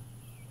to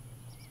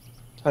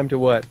Time to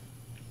what?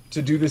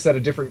 do this at a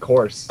different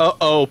course.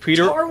 Uh-oh,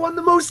 Peter. Tar won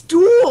the most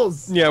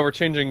duels! Yeah, we're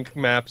changing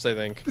maps, I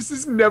think. This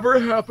has never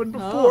happened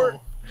before.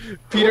 Oh.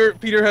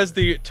 Peter has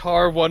the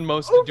Tar won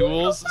most Oh my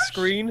duels gosh!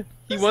 screen.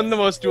 He won the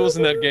most duels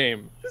in that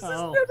game. This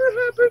Oh. has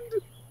never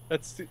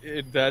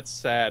happened. That's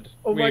sad.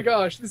 Oh my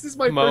gosh, this is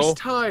my Mo? first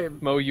time.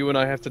 Mo, you and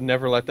I have to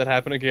never let that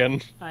happen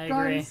again. I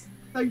agree. Guys,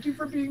 thank you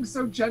for being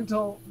so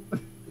gentle.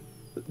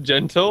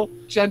 Gentle?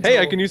 Gentle. Hey,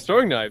 I can use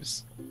throwing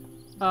knives.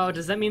 Oh,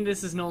 does that mean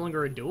this is no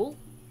longer a duel?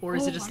 Or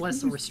is Oh, it just I less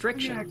can use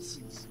restrictions?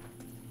 pickaxes.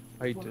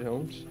 I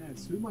don't.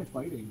 Yes, who am I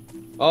fighting?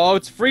 Oh,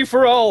 it's free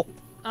for all.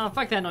 Oh,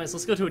 fuck that noise.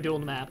 Let's go to a duel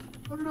map.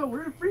 I don't know,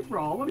 we're in a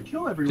free-for-all. I want to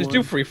kill everyone. Just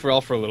do free for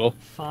all for a little.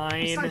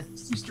 Fine.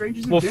 Besides, two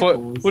strangers and We'll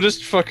dickholes. we'll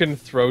just fucking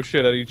throw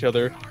shit at each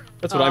other.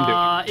 That's what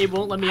I'm It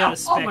won't let me out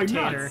a Oh, my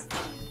spectator.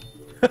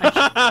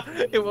 nuts.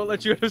 doing. It won't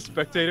let you have a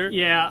spectator.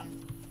 Yeah.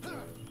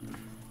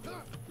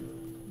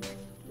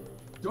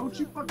 Don't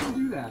you fucking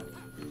do that.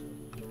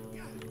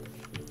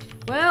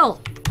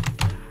 Well.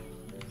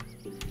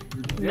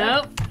 You're dead.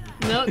 Nope.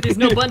 Nope. There's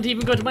no button to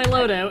even go to my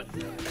loadout.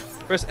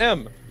 Press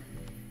M.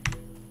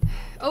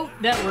 Oh,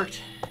 that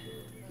worked.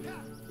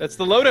 That's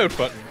the loadout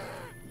button.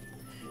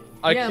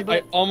 I Yeah,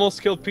 but-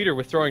 almost killed Peter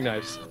with throwing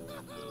knives.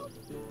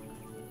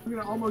 I'm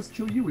gonna almost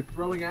kill you with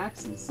throwing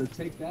axes, so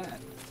take that.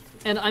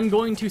 And I'm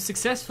going to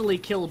successfully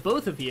kill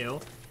both of you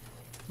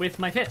with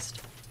my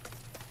fist.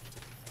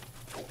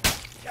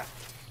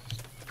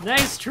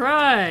 Nice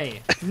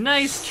try!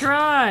 Nice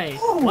try!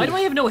 Why do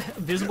I have no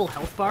visible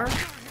health bar?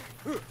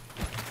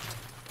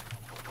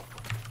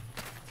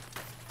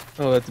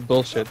 Oh, that's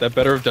bullshit. That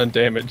better have done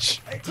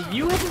damage. Do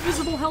you have a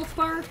visible health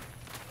bar?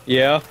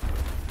 Yeah.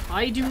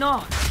 I do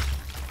not.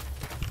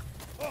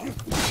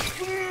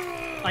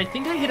 I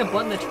think I hit a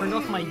button that turned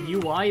off my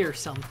UI or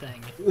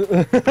something.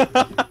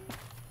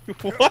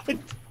 What?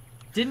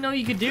 Didn't know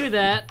you could do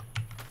that.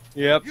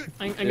 Yep.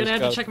 I'm gonna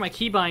have to check my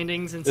key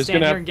bindings and There's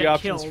stand gonna here have and to be get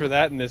options killed. for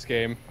that in this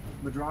game.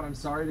 Mah-Dry, I'm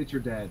sorry that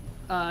you're dead.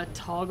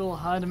 Toggle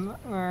HUD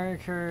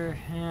marker.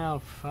 Oh,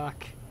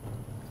 fuck.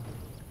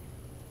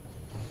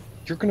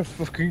 You're gonna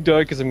fucking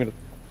die because I'm gonna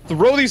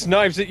throw these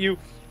knives at you.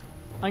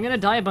 I'm gonna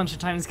die a bunch of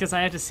times because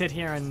I have to sit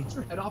here and...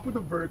 Head off with a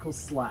vertical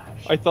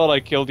slash. I thought I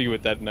killed you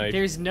with that knife.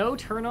 There's no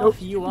turn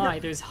off UI.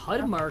 There's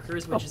HUD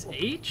markers, which is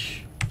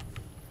H.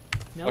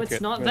 No, Okay,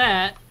 it's not right.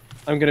 that.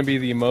 I'm gonna be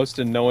the most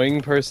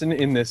annoying person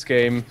in this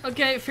game.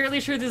 Okay,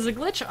 fairly sure there's a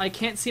glitch. I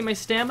can't see my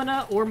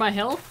stamina or my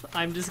health.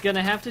 I'm just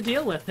gonna have to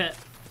deal with it.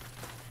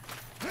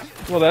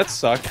 Well, that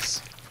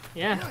sucks.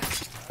 Yeah.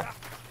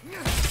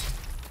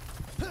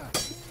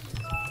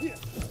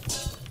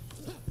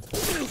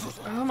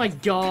 Oh my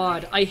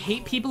god, I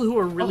hate people who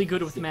are really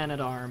good with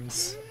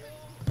man-at-arms.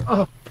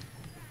 Oh.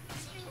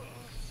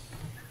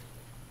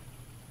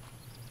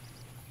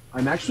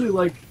 I'm actually,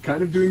 like,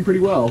 kind of doing pretty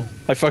well.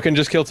 I fucking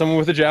just killed someone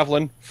with a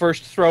javelin.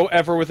 First throw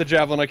ever with a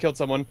javelin, I killed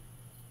someone.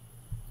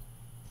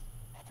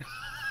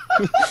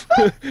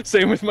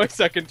 Same with my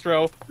second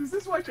throw. This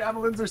is why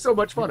javelins are so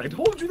much fun. I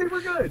told you they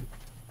were good.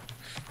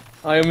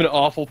 I am an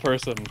awful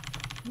person.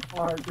 You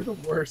are. You're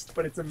the worst,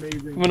 but it's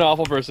amazing. I'm an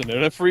awful person,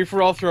 and a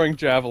free-for-all throwing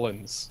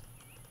javelins.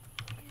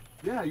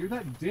 Yeah, you're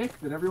that dick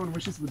that everyone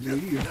wishes would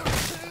leave. Yep,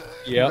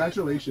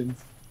 Congratulations.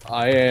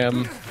 I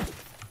am.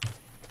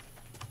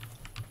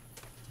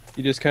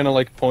 You just kind of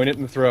like point it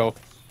and throw.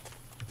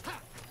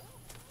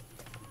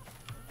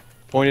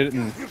 Point it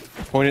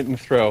and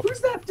throw. Who's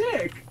that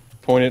dick?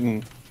 Point it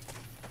and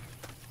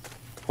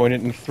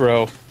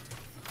throw.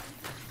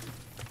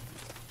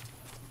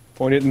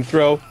 Point it and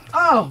throw.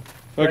 Oh!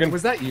 Fucking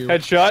Was that you?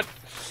 headshot.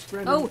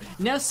 Brandon, Oh,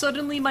 now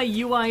suddenly my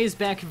UI is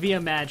back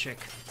via magic.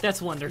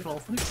 That's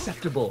wonderful.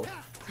 unacceptable.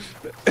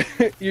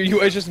 Your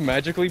UI's just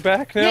magically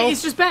back now? Yeah,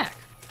 it's just back.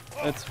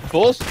 That's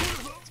bullshit.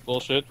 It's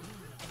bullshit.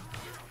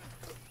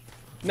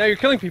 Now you're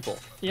killing people.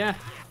 Yeah.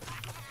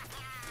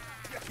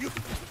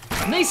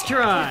 Nice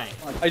try!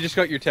 I just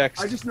got your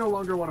text. I just no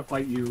longer want to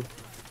fight you.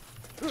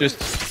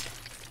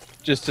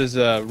 Just as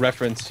a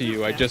reference to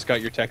you, I just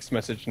got your text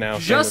message now.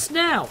 saying Just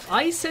now!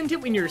 I sent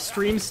it when your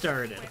stream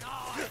started.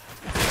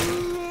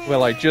 that-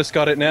 well, I just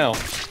got it now.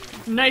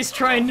 Nice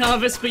try,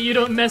 novice, but you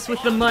don't mess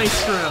with the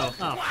maestro.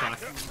 Oh, fuck.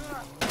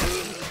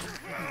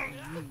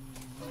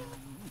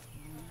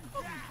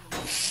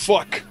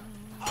 Fuck.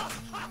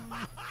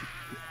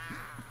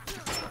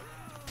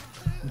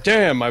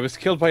 Damn, I was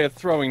killed by a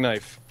throwing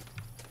knife.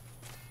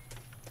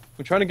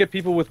 I'm trying to get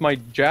people with my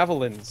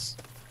javelins.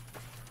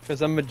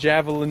 Because I'm a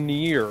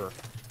javelineer.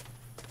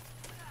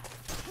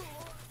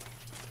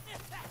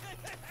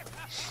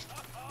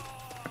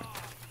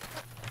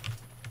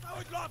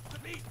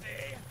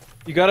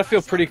 You gotta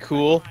feel pretty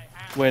cool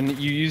when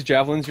you use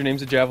javelins, your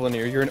name's a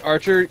javelineer. You're an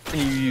archer and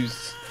you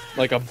use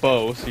like a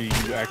bow, so you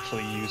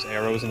actually use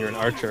arrows and you're an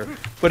archer.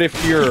 But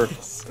if you're...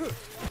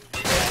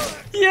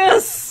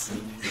 Yes!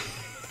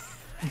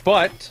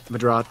 But...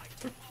 Mah-Dry.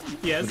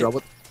 Yes. Mah-Dry,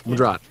 what?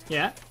 Mah-Dry.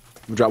 Yeah?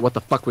 Mah-Dry, what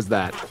the fuck was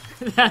that?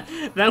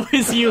 That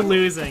was you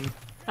losing.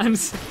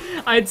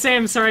 I'd say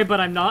I'm sorry, but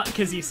I'm not,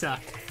 because you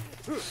suck.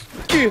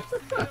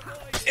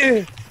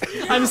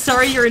 I'm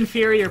sorry you're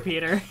inferior,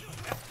 Peter.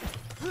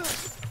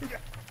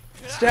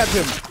 Stab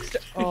him!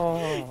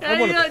 Oh, I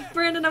wanna...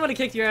 Brandon, I would have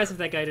kicked your ass if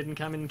that guy didn't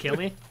come and kill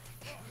me.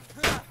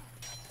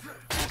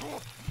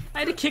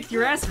 I'd have kicked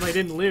your ass if I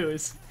didn't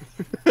lose.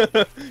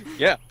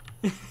 Yeah.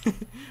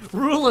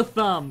 Rule of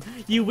thumb,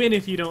 you win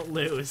if you don't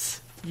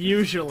lose.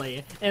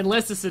 Usually.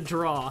 Unless it's a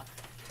draw.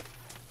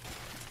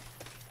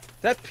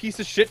 That piece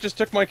of shit just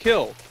took my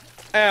kill.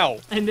 Ow.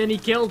 And then he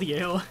killed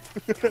you.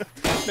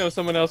 No,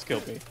 someone else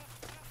killed me.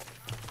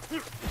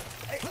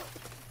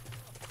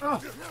 Oh,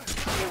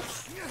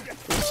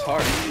 It's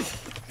hard.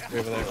 Way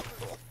over there.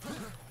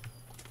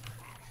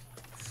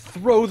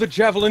 Throw the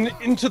javelin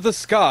into the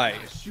sky.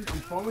 shoot, I'm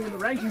falling in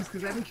the rankings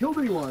because I haven't killed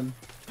anyone.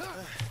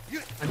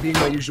 I'm being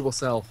my usual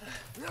self.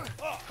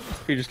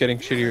 You're just getting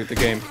shittier at the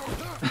game.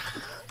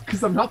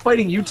 Because I'm not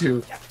fighting you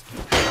two.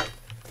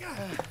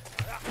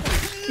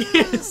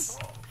 Yes!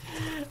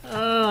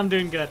 Oh, I'm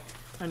doing good.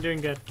 I'm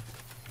doing good.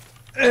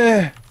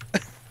 Eh.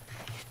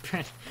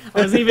 I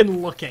wasn't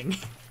even looking.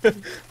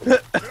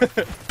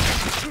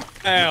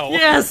 Ow.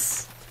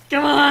 Yes!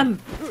 Come on!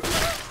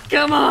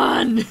 Come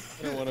on! I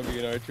don't want to be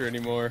an archer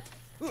anymore.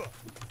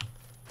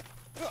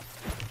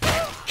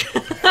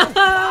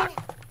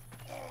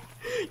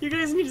 You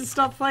guys need to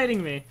stop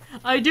fighting me.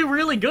 I do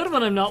really good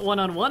when I'm not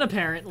one-on-one,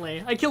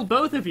 apparently. I killed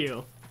both of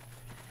you.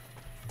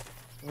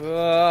 Hey,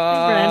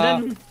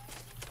 Brandon.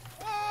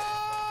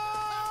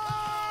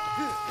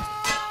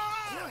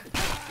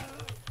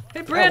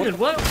 Hey, Brandon,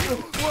 why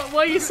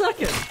are you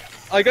sucking?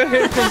 I got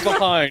hit from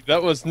behind.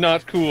 That was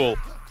not cool.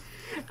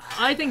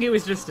 I think it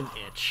was just an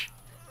itch.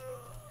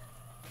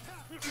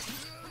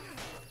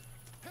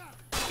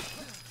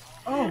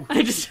 Oh,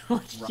 I just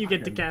watched you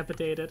get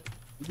decapitated.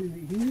 he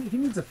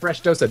needs a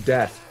fresh dose of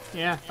death.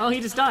 Yeah. Oh,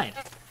 he just died.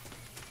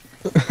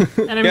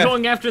 And I'm Yeah.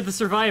 going after the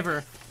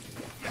survivor.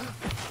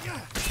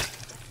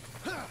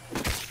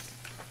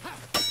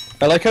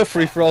 I like how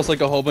free-for-all's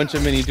like a whole bunch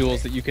of mini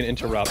duels that you can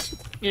interrupt.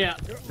 Yeah.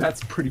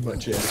 That's pretty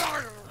much it.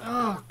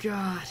 Oh,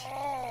 God.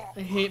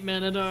 I hate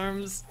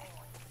men-at-arms.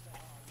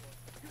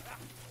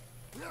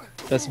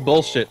 That's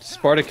bullshit.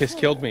 Spartacus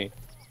killed me.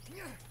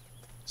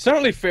 It's not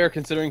really fair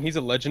considering he's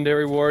a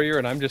legendary warrior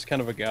and I'm just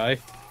kind of a guy.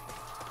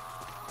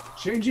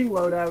 Changing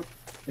loadout.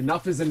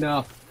 Enough is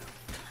enough.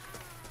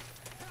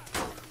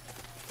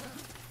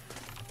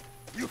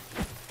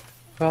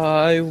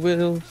 I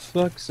will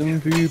fuck some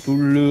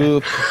people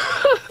up.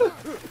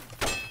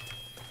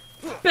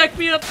 Back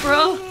me up,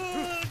 bro!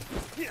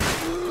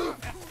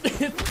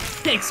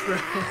 Thanks, bro.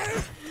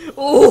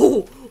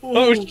 Oh!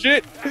 Oh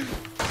shit!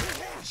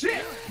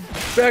 Shit!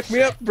 Back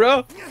me up,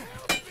 bro!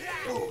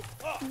 No.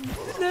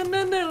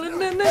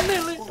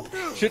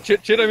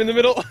 Shit, I'm in the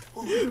middle.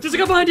 Just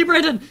go behind you,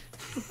 Brandon!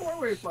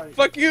 Four-way fight.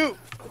 Fuck you!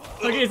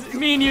 Okay, it's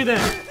me and you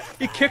then.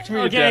 He kicked me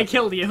to Okay, I death.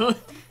 killed you.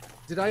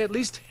 Did I at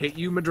least hit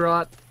you,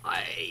 Mah-Dry?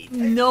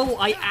 No,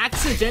 I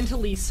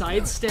accidentally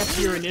sidestepped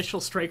your initial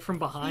strike from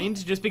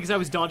behind just because I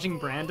was dodging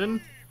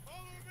Brandon.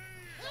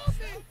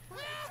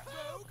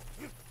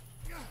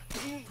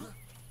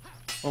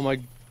 Oh my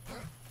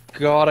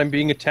god, I'm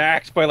being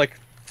attacked by like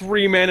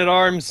 3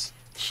 men-at-arms.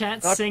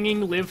 Chat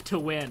singing "Live to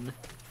Win."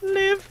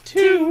 Live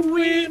to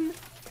win.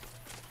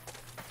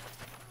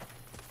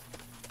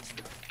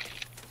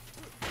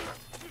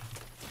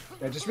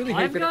 I just really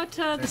hate I've that.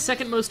 got the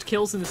second most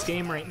kills in this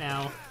game right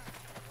now.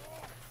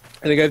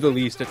 I think I have the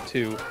least at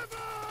 2.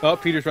 Oh,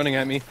 Peter's running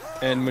at me,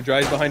 and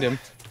Mah-Dry's behind him.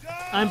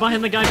 I'm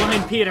behind the guy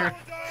behind Peter.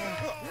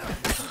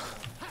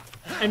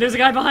 And there's a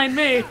guy behind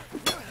me!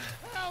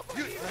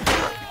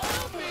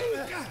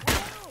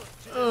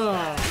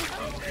 Ugh.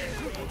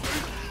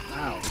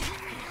 Ow.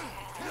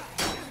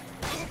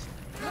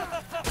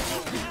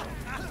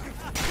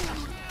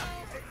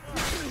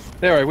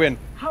 There, I win.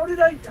 How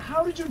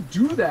did you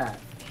do that?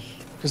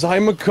 Because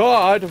I'm a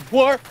god of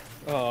war.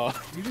 Oh,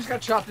 You just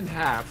got chopped in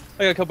half.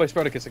 I got killed by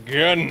Spartacus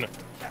again.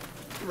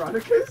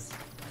 Veronicus?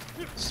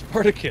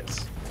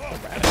 Spartacus.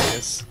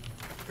 Spartacus.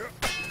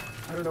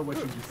 I don't know what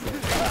you just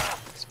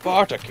said.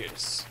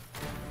 Spartacus.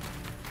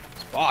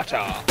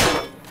 Sparta.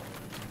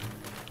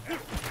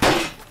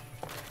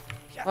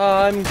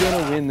 I'm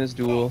gonna win this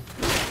duel.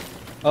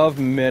 Of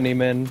many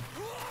men.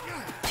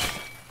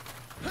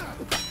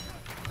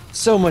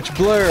 So much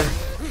blur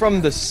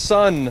from the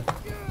sun.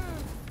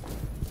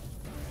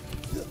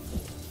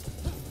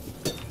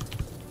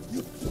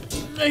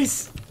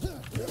 Nice!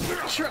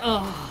 Sure.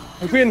 Oh.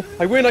 I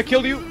win, I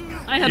killed you.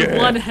 I had Yeah.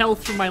 1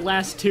 health from my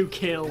last 2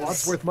 kills.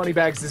 Wadsworth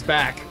Moneybags is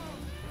back.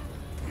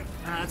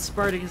 That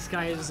Spartacus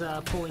guy is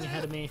pulling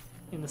ahead of me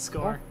in the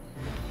score.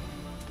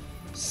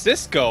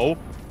 Cisco?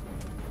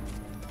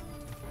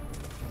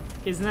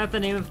 Isn't that the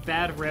name of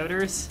bad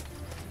routers?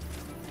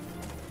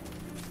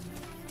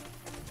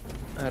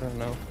 I don't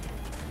know.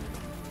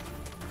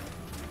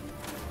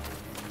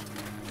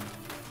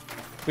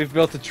 We've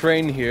built a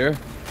train here,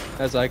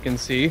 as I can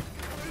see.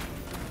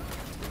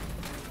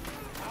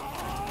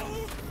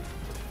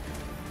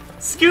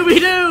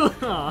 Scooby-Doo!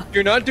 Aw.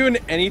 You're not doing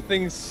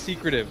anything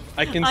secretive.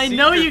 I can I see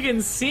know your- you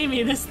can see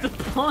me, that's the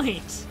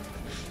point!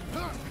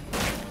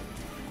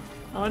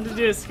 I wanted to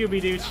do a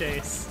Scooby-Doo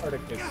chase.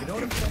 Spartacus, you know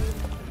what I'm saying?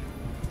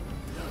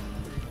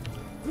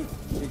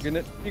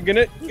 You're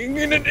gonna.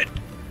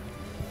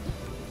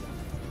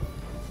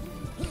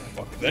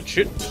 Fuck that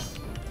shit.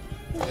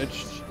 That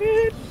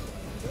shit.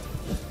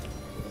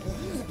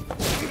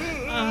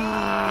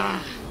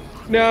 Ah.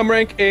 Now I'm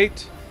rank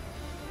 8.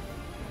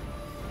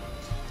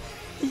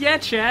 Yeah,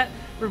 chat.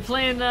 We're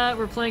playing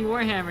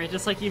Warhammer,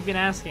 just like you've been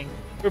asking.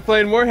 We're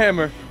playing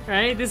Warhammer.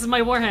 Right? This is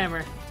my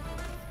Warhammer.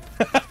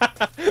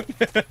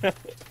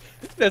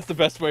 That's the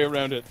best way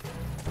around it.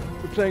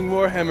 We're playing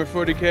Warhammer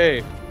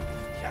 40k.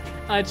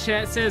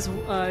 Chat says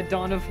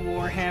Dawn of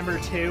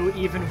Warhammer 2,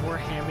 even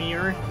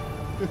Warhammier.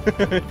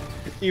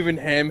 Even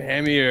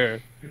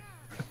hammier.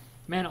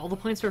 Man, all the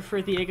points were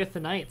for the Agatha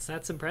Knights.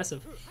 That's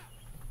impressive.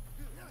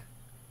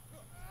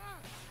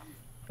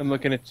 I'm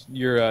looking at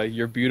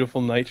your beautiful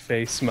knight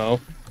face,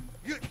 Mo.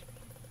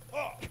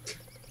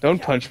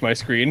 Don't punch my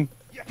screen.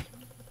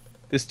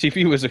 This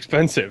TV was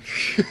expensive.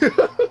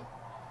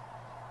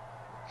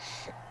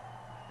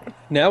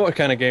 Now what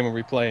kind of game are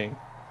we playing?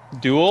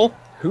 Duel?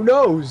 Who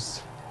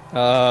knows?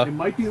 It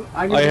might be.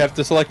 I have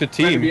to select a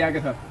Try to be team.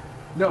 Agatha.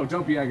 No,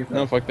 don't be Agatha.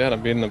 No, fuck that.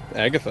 I'm being the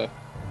Agatha.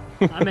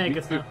 I'm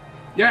Agatha.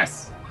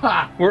 Yes!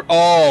 Ha! We're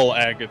all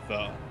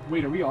Agatha.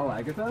 Wait, are we all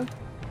Agatha?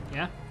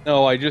 Yeah.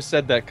 No, I just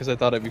said that because I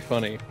thought it'd be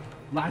funny.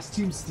 Last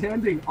team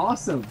standing.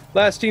 Awesome.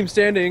 Last team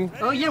standing.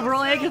 Oh yeah, we're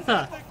all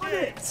Agatha.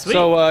 Sweet.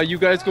 So you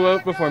guys go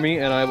out before me,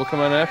 and I will come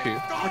on after you.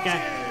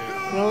 Okay.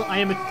 Well, I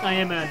am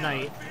a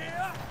knight.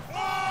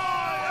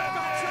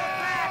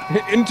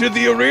 Into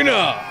the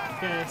arena.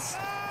 Okay.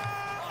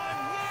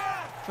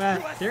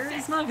 There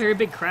is not a very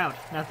big crowd.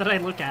 Not that I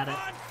look at it.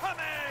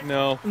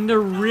 No. And they're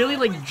really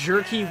like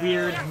jerky,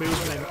 weird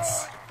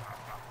movements.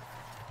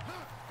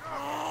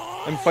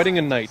 I'm fighting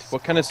a knight.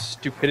 What kind of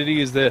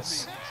stupidity is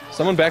this?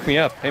 Someone back me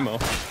up. Hey, Mo.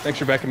 Thanks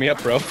for backing me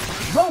up, bro.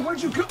 Mo,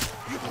 where'd you go?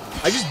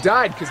 I just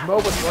died because Mo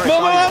wasn't where Mo,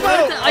 I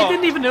thought he was. I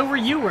didn't even know where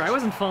you were. I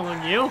wasn't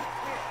following you.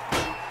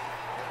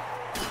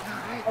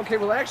 Okay,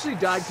 well, I actually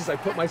died because I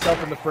put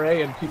myself in the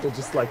fray and people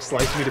just, like,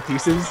 sliced me to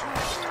pieces.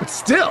 But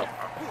still!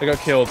 I got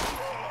killed.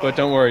 But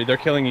don't worry, they're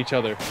killing each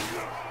other.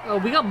 Oh,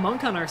 we got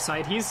Monk on our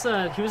side. He was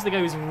the guy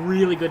who was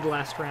really good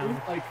last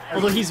round. Like,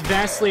 Although he's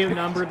vastly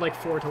outnumbered, like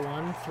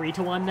 4-1,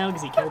 3-1 now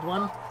because he killed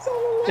one.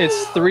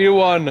 It's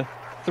 3-1.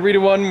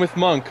 3-1 with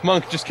Monk.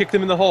 Monk, just kick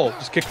them in the hole.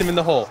 Just kick them in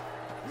the hole.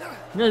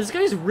 No, this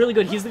guy's really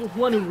good. He's the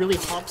one who really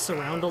hops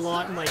around a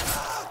lot and like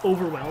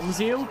overwhelms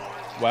you.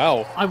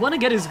 Wow. I want to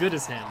get as good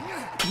as him.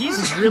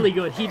 He's really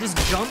good. He just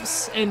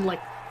jumps and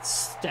like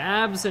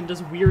stabs and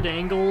does weird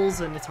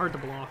angles, and it's hard to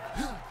block.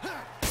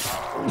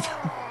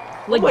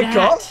 Like oh my that.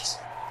 gosh!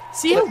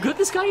 See how good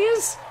this guy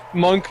is?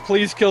 Monk,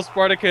 please kill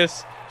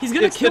Spartacus. He's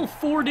gonna It's kill the-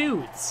 4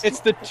 dudes. It's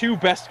the 2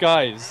 best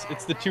guys.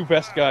 It's the 2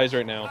 best guys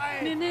right now.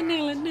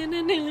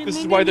 This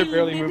is why they're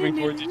barely moving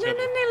towards each other.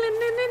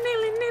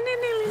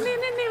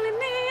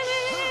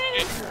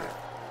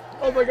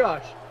 Oh my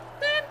gosh!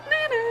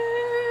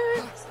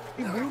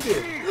 He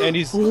wounded. And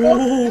he's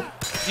Oh,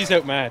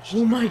 outmatched.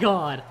 oh my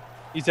god.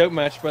 He's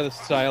outmatched by the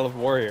style of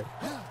warrior.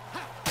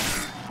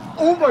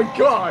 Oh my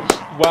gosh!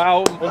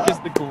 Wow, Monk is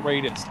the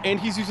greatest. And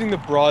he's using the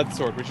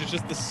broadsword, which is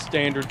just the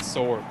standard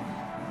sword.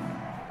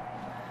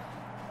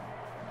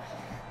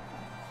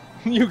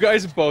 You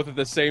guys both at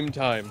the same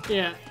time.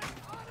 Yeah.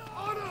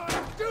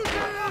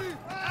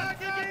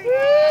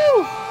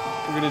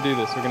 We're gonna do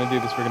this, we're gonna do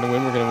this, we're gonna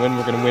win, we're gonna win,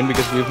 we're gonna win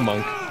because we have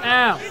Monk.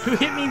 Ow, who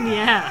hit me in the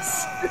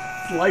ass?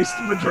 Sliced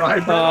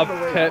Mah-Dry-Bread on the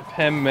way.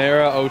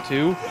 Pemera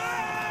 02.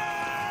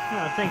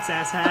 Oh, thanks,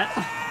 asshat.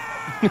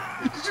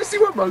 Did you see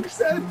what Monk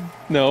said?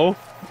 No.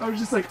 I was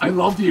just like, I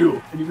love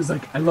you. And he was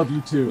like, I love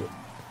you too.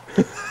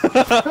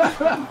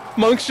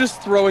 Monk's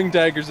just throwing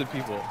daggers at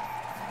people.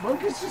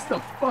 Monk is just the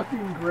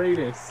fucking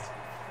greatest.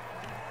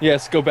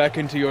 Yes, go back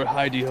into your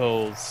hidey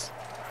holes.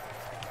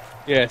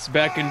 Yes,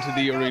 back into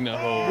the arena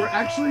hole. We're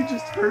actually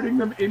just hurting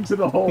them into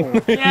the hole.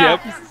 Yeah.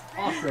 Yep. This is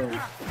awesome.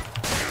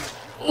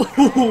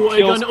 Ooh, I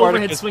Kill got an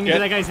overhead Spartacus, swing get-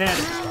 into that guy's head.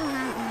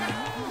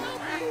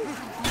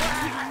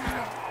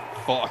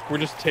 Fuck, we're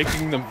just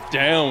taking them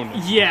down.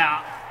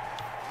 Yeah.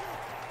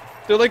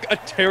 They're like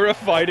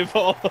terrified of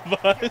all of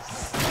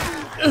us.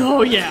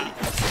 Oh, yeah.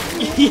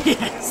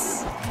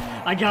 Yes.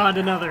 I got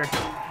another.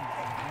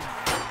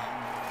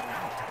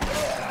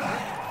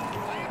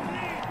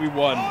 We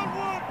won.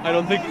 I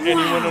don't think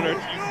anyone on our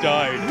team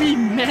died. We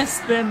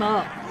messed them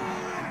up.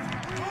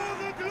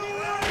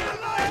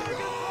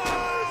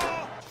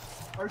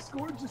 Our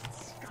score just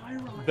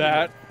skyrocketed.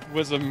 That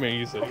was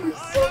amazing.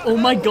 Oh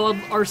my god,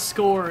 our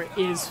score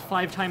is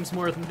 5 times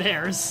more than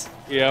theirs.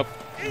 Yep.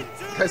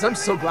 Guys, I'm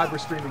so glad we're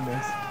streaming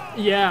this.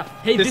 Yeah.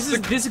 Hey, This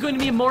this is going to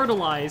be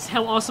immortalized.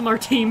 How awesome our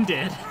team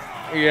did.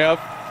 Yep.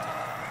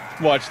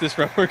 Watch this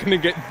round, we're gonna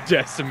get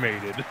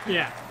decimated.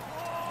 Yeah.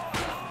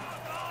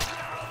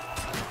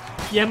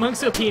 Yeah,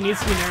 Monk's OP needs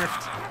to be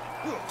nerfed.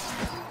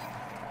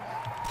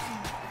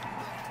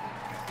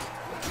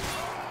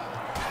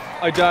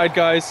 I died,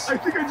 guys. I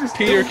think I just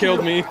Peter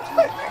killed me. I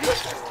think I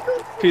just killed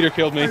you. Peter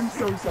killed me. I'm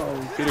so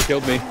sorry. Peter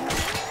killed me.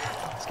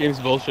 This game's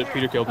bullshit.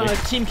 Peter killed me.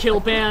 Team kill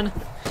ban.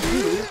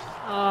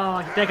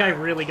 Oh, that guy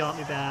really got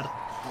me bad.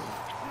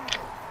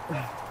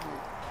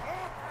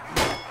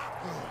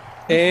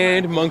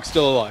 And Monk's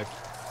still alive.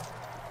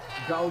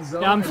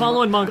 Galzo Yeah, I'm and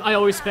following Monk. I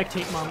always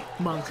spectate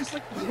Monk. Just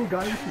like the little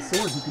guy with the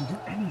sword who can do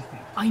anything.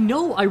 I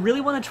know. I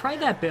really want to try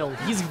that build.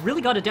 He's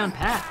really got it down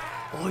pat.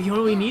 Oh, you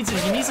know what he needs?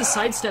 He needs to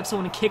sidestep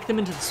someone and kick them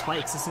into the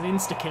spikes. It's an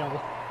insta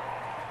kill.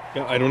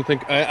 Yeah, I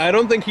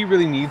don't think he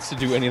really needs to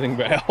do anything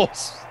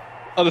else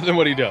other than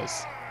what he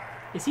does.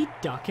 Is he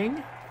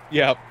ducking?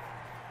 Yep.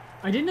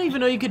 I didn't even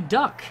know you could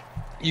duck.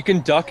 You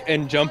can duck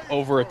and jump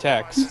over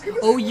attacks.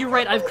 Oh, you're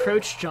right. I've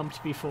crouch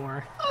jumped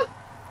before.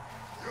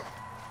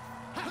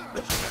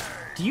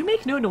 Do you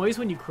make no noise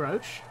when you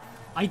crouch?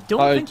 I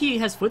don't think he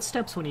has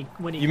footsteps when he You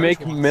crouch make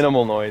walks.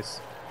 minimal noise.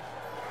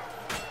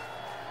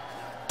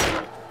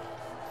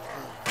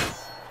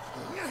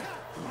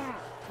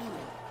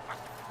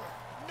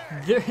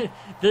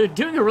 They're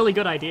doing a really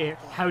good idea here.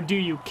 How do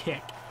you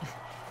kick?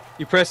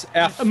 You press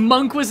F.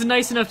 Monk was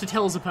nice enough to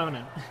tell his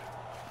opponent.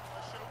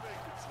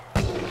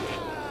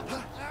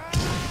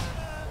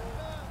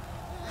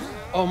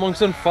 Oh,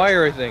 Monk's on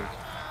fire, I think.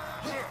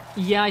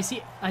 Yeah, I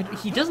see.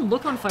 He doesn't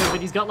look on fire,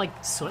 but he's got like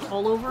soot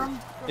all over him.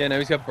 Yeah, now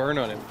he's got burn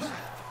on him.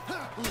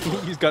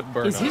 He's got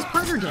burn Is on his him.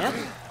 partner dead?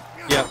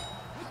 Yeah.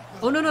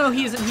 Oh no,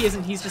 he isn't. He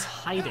isn't. He's just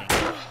hiding.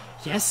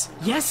 Yes,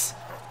 yes.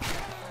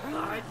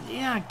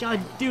 Yeah, God,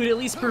 dude, at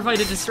least provide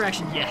a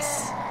distraction.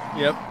 Yes.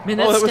 Yep. Man,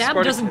 that was stab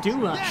Spartacus. doesn't do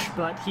much,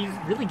 but he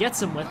really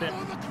gets him with it.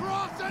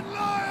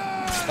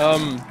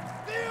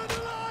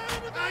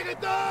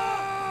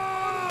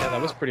 Yeah,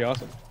 that was pretty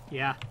awesome.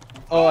 Yeah.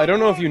 Oh, I don't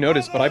know if you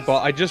noticed, but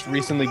I just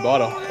recently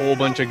bought a whole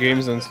bunch of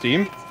games on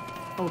Steam.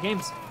 Oh,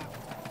 games.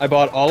 I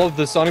bought all of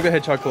the Sonic the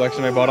Hedgehog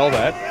collection. I bought all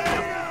that.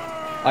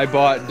 I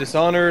bought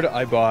Dishonored.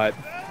 I bought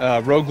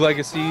Rogue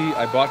Legacy.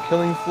 I bought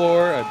Killing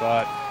Floor. I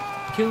bought.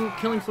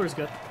 Killing Floor is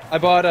good. I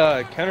bought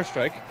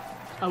Counter-Strike.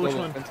 Oh, which Global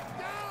one? Offensive.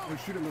 Oh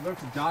shoot, I'm about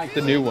to die.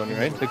 The new one,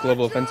 right? The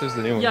Global Offensive's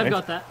the new one, Yeah, right? I've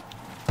got that.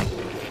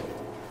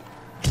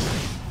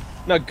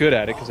 Not good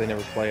at it because I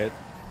never play it,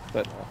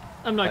 but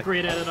I'm not Like-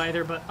 great at it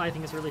either, but I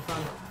think it's really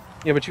fun.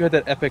 yeah. But you had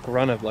that epic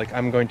run of like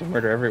I'm going to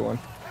murder everyone.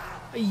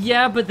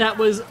 Yeah, but that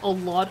was a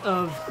lot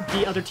of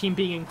the other team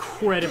being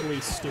incredibly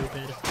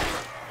stupid.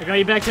 I got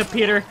you backed up,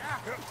 Peter.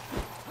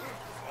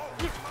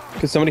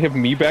 Could somebody have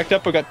me backed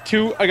up? I got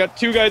two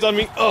guys on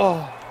me.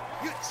 Oh,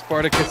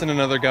 Spartacus and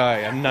another guy,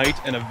 a knight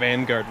and a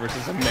vanguard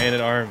versus a man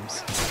at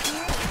arms.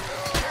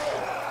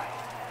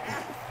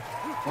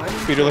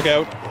 Peter, look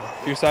out!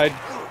 To your side.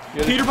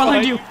 The other Peter, side.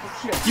 behind you!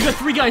 You got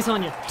 3 guys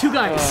on you. 2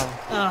 guys.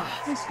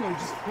 This guy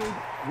just killed,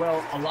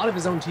 well, a lot of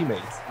his own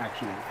teammates,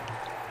 actually.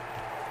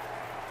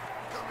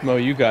 Mo,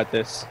 you got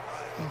this.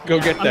 Go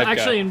Yeah, get that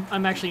guy.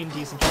 I'm actually in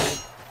decent shape.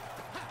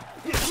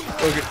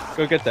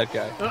 Go get that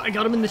guy. Oh, I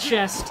got him in the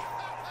chest.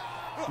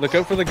 Look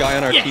out for the guy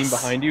on our Yes! team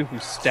behind you who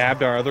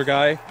stabbed our other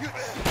guy.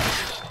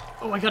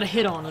 Oh, I got a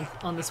hit on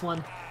this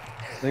one.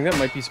 I think that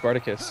might be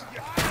Spartacus.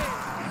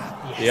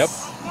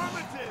 Yes.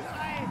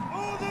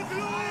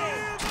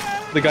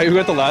 The guy who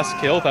got the last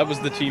kill, that was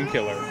the team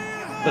killer.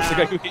 That's the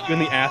guy who hit you in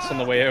the ass on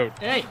the way out.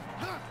 Hey,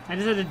 I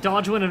just had to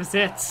dodge one of his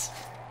hits.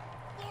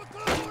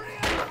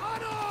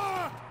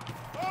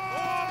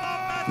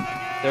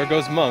 There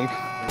goes Monk.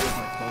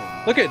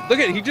 Look at,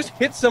 he just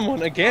hit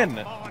someone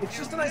again. It's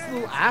just a nice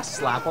little ass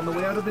slap on the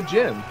way out of the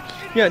gym.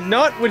 Yeah,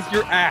 not with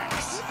your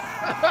axe.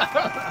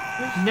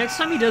 Next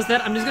time he does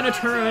that, I'm just gonna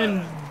turn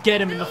and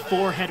get him in the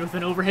forehead with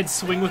an overhead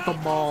swing with the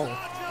maul.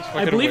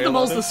 I believe the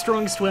maul's the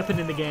strongest weapon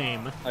in the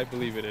game. I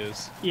believe it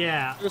is.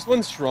 Yeah. If there's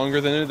one stronger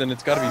than it, then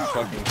it's gotta be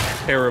fucking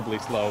terribly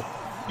slow.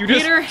 You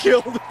just Peter!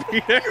 killed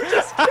Peter.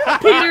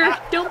 Peter,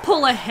 don't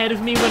pull ahead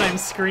of me when I'm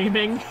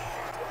screaming.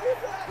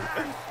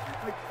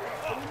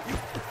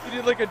 He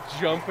did like a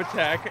jump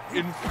attack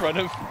in front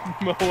of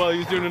Mo while he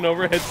was doing an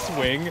overhead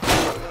swing.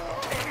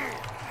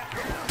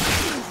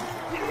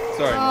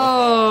 Sorry, Mo.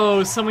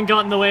 Oh, someone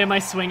got in the way of my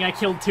swing. I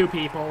killed 2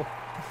 people.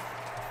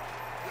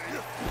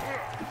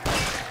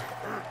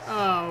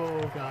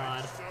 Oh,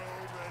 God.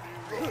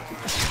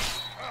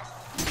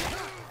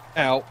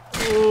 Ow.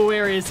 Oh,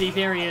 where is he?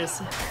 There he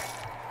is.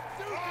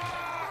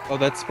 Oh,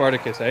 that's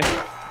Spartacus, eh?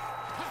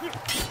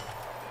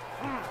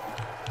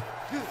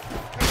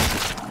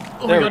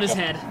 Oh, There I we got his go.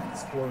 head.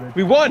 Exploded.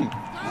 We won!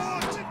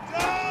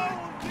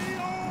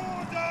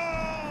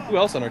 Who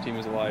else on our team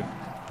is alive?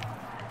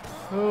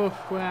 Oh,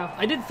 wow.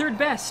 I did 3rd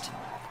best.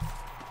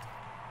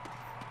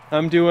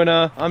 I'm doing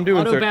Auto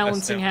third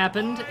balancing best now.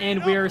 happened,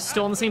 and we're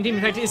still on the same team.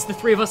 In fact, it's the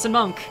 3 of us and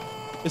Monk.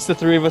 It's the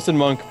 3 of us and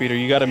Monk, Peter.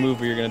 You gotta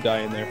move or you're gonna die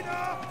in there.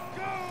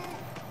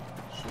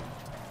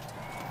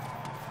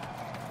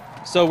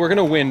 So we're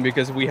gonna win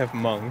because we have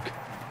Monk.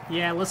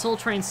 Yeah, let's all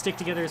try and stick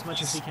together as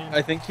much as we can.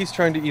 I think he's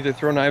trying to either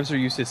throw knives or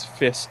use his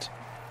fist.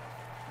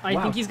 I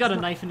Wow. think he's got a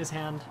knife in his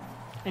hand,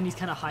 and he's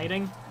kind of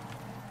hiding.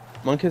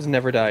 Monk has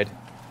never died.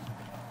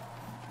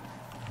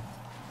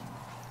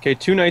 Okay,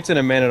 2 knights and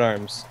a man at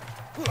arms.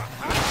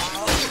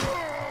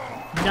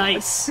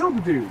 Nice. Killed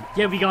the dude.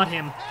 Yeah, we got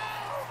him.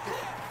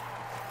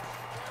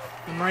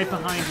 I'm right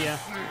behind you.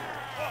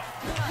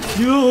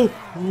 No!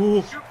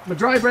 Ooh.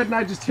 Mah-Dry-Bread and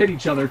I just hit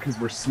each other because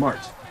we're smart.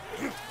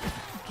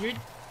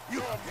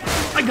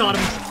 I got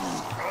him.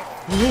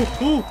 Ooh,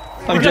 ooh.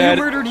 I'm The guy dead.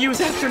 who murdered you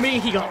is after me.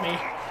 He got me.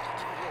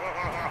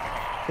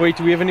 Wait,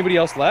 do we have anybody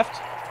else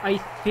left? I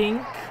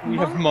think We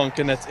have Monk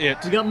and that's it.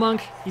 we got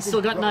Monk. He's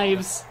still got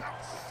knives.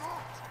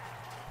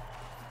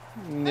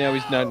 Yeah,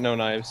 we've not no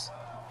knives.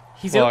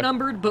 He's Fuck.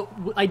 outnumbered, but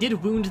I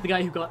did wound the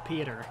guy who got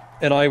Peter.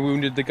 And I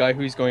wounded the guy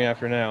who he's going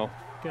after now.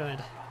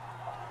 Good.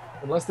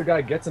 Unless the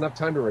guy gets enough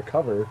time to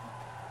recover.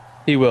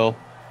 He will.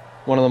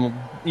 One of them,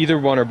 either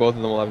one or both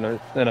of them will have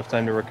enough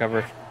time to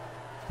recover.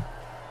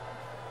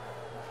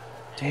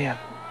 Damn.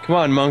 Come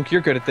on, Monk,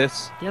 you're good at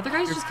this. The other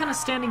guy's just kind of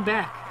standing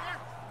back.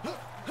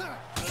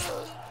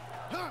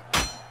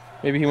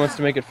 Maybe he wants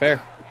to make it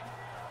fair.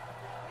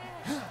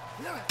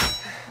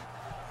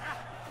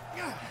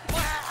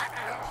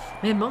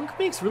 Man, Monk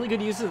makes really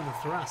good use of the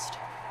thrust.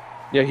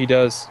 Yeah, he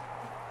does.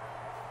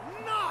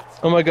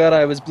 Oh my god,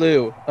 I was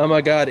blue. Oh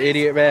my god,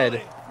 idiot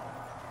red.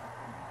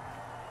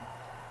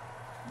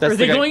 That's Are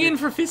they the guy- going in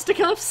for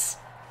fisticuffs?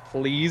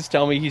 Please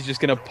tell me he's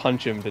just gonna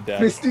punch him to death.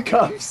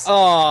 Fisticuffs.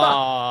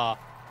 Aww.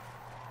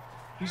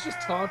 He's just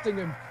taunting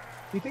him.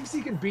 He thinks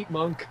he can beat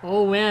Monk.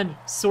 Oh man,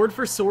 sword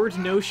for sword,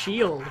 no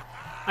shield.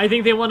 I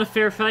think they want a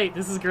fair fight.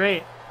 This is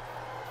great.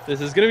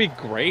 This is gonna be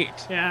great.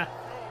 Yeah.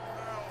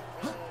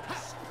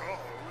 Skull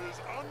is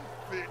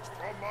unfit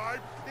for my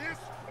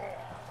pistol.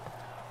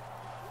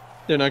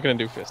 They're not gonna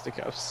do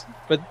fisticuffs.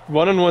 But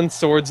one-on-one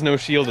swords, no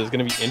shield is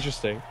gonna be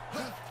interesting.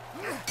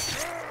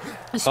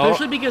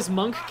 Especially because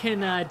Monk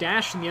can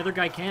dash and the other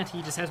guy can't.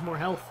 He just has more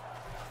health.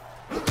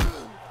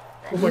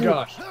 Oh my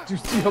gosh. Do you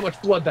see how much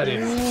blood that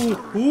is?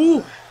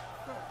 Ooh.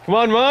 Come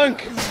on,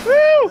 Monk!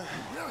 Woo!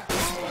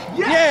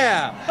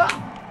 Yeah!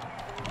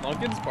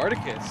 Monk and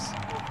Spartacus.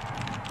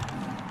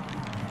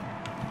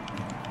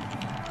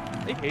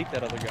 I hate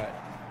that other guy.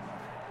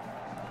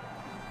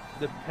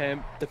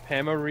 The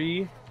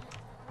Pamari.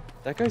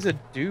 That guy's a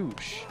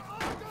douche.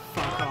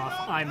 Fuck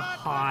off. I'm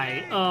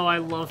high. Oh, I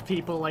love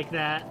people like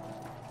that.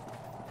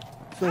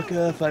 Fuck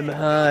off, I'm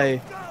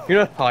high. You're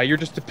not high, you're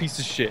just a piece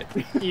of shit.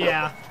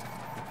 Yeah.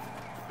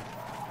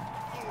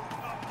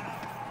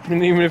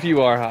 And even if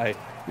you are high,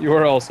 you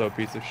are also a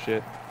piece of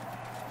shit.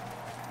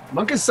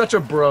 Monk is such a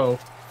bro.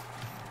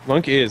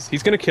 Monk is.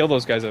 He's gonna kill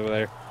those guys over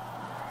there.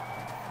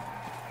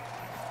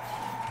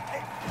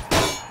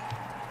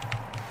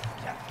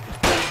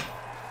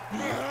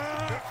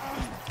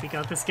 We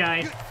got this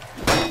guy.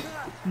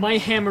 My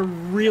hammer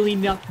really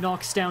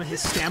knocks down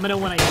his stamina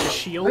when I hit a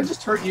shield. I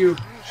just hurt you.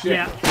 Shit.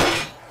 Yeah.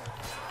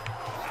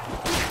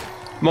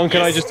 Monk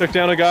and I just took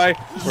down a guy.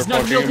 We're He's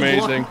not fucking built to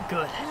block- amazing.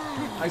 Good.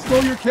 I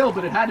stole your kill,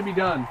 but it had to be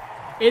done.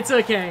 It's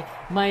okay.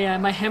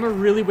 My hammer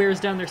really wears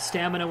down their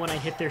stamina when I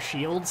hit their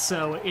shield,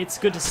 so it's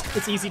good to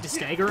it's easy to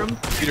stagger them.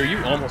 Peter,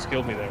 you almost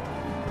killed me there.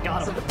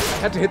 Got him. I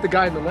had to hit the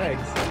guy in the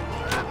legs.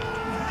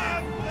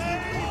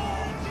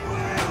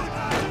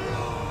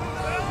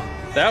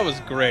 That was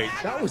great.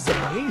 That was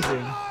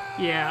amazing.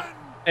 Yeah.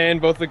 And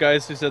both the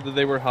guys who said that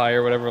they were high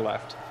or whatever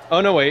left.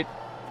 Oh no, wait.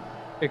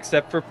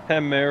 Except for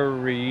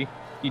Pamari,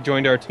 he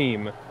joined our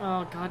team.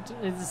 Oh god,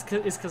 it's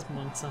because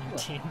Monk's on our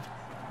team.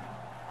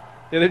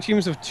 The other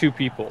team's of 2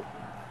 people.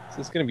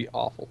 So it's gonna be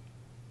awful.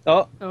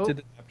 Oh, Oh. did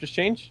the map just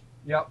change?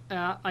 Yep.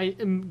 I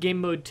am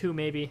game mode 2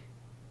 maybe.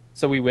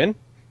 So we win?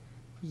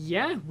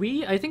 Yeah,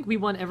 I think we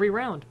won every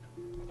round.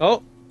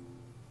 Oh,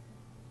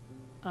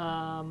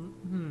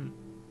 Hmm.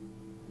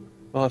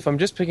 well, if I'm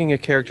just picking a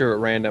character at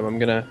random, I'm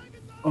gonna...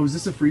 Oh, is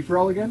this a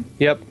free-for-all again?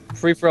 Yep,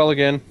 free for all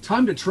again.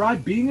 Time to try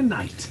being a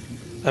knight.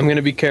 I'm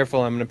gonna be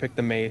careful, I'm gonna pick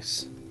the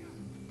mace.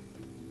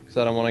 Because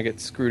I don't want to get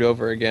screwed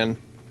over again.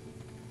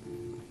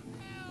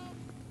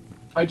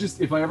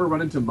 If I ever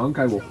run into Monk,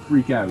 I will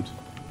freak out.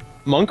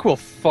 Monk will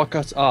fuck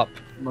us up.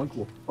 Monk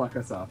will fuck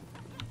us up.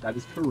 That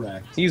is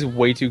correct. He's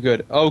way too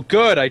good. Oh,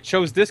 good! I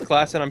chose this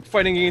class and I'm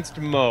fighting against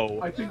Mo.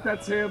 I think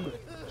that's him.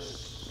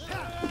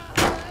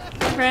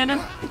 Brandon.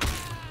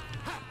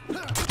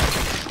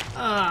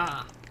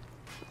 Ah.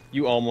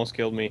 You almost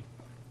killed me.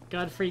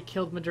 Godfrey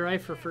killed Mah-Dry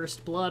for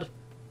first blood.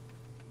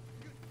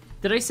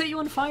 Did I set you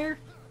on fire?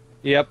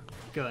 Yep.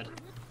 Good.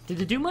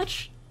 Did it do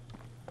much?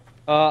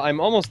 I'm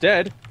almost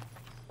dead.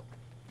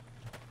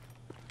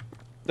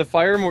 The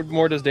fire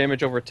more does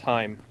damage over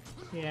time.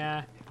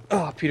 Yeah.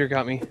 Oh, Peter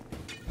got me.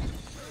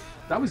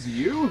 That was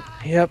you?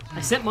 Yep.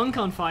 I set Monk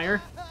on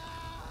fire.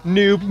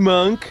 Noob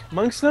Monk.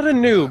 Monk's not a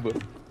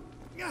noob.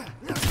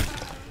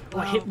 Oh,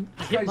 I hit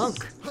Guys,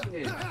 Monk.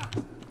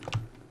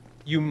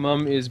 You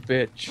mum is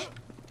bitch.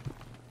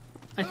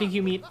 I think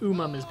you mean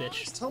Umum is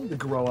bitch. Tell him to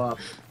grow up.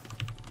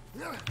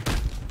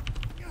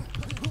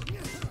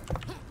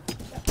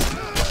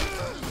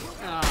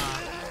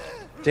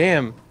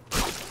 Damn.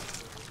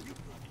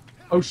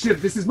 Oh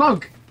shit, this is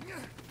Monk!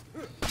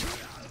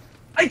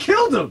 I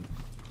killed him!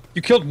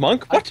 You killed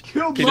Monk? What? I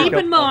killed Peter Monk! Keep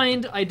killed in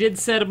mind, I did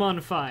set him on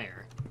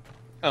fire.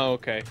 Oh,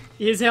 okay.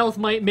 His health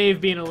may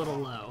have been a little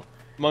low.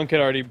 Monk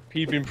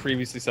he'd been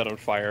previously set on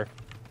fire.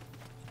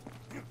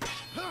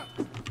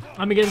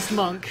 I'm against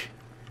Monk.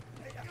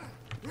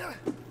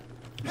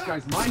 This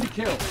guy's mine to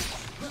kill.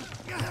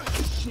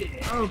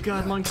 Oh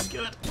god, Monk's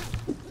good.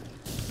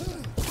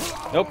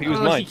 Nope, he was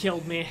Oh, mine. he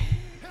killed me.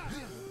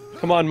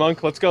 Come on,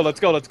 Monk. Let's go, let's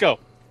go, let's go.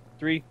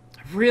 3.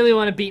 I really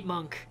want to beat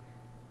Monk.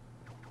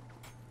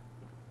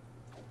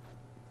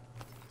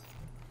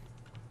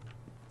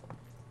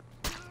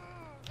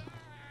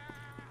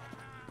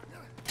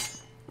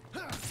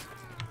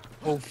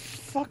 Oh,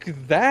 fuck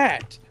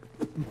that.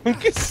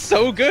 Monk is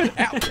so good.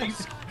 Ow,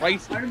 Jesus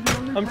Christ.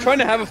 I'm trying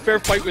to have a fair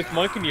fight with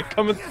Monk and you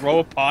come and throw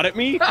a pot at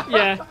me?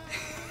 Yeah.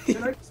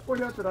 Can I just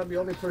point out that I'm the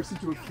only person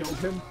to have killed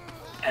him?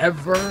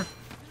 Ever?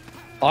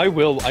 I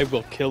will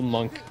kill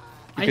Monk.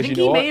 I Because think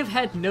you know he what? may have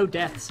had no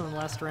deaths on the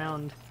last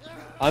round.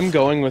 I'm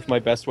going with my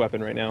best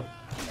weapon right now.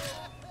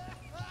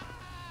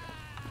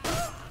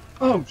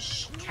 Oh,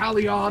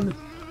 Callion!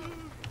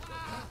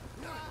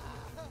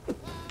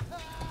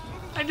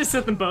 I just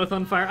set them both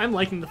on fire. I'm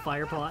liking the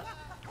fire pot.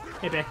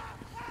 Hey, babe.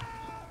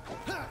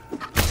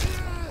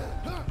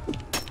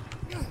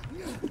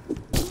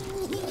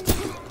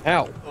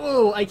 Ow.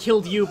 Oh, I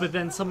killed you, but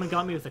then someone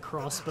got me with a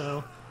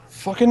crossbow.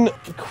 Fucking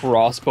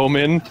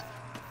crossbowman.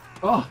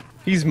 Oh,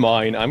 He's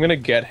mine. I'm gonna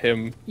get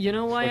him. You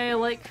know why I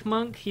like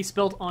Monk? He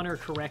spelled honor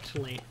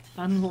correctly,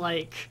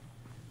 unlike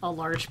a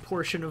large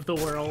portion of the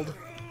world.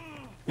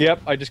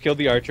 Yep, I just killed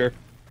the archer.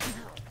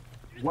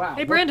 Wow.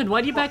 Hey, Brandon,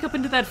 why do you back up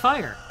into that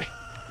fire?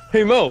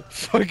 Hey Mo,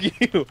 fuck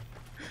you.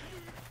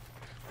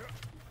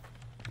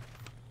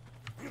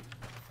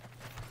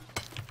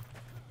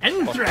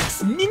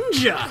 Anthrax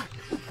Ninja!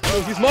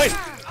 Oh, he's mine.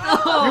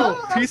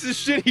 Oh! You piece of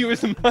shit, he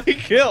was my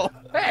kill.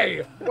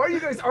 Hey, why are you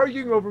guys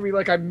arguing over me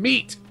like I'm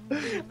meat?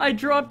 I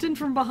dropped in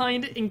from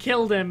behind and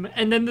killed him,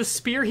 and then the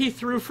spear he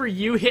threw for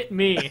you hit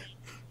me.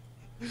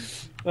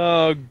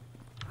 Oh,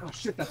 Oh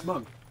shit, that's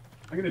Monk.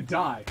 I'm gonna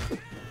die.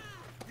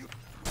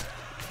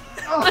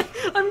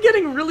 I'm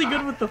getting really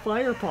good with the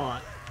fire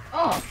pot.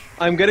 Oh,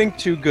 I'm getting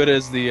too good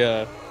as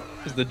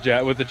with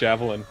the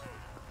javelin.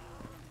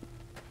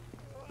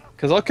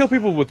 Cause I'll kill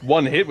people with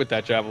one hit with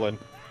that javelin.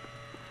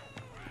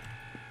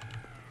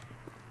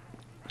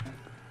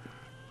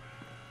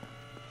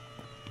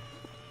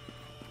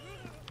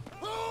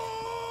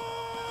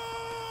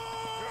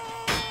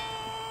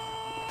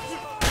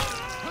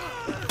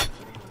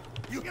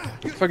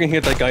 If I can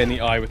hit that guy in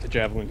the eye with the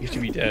javelin, he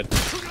should be dead.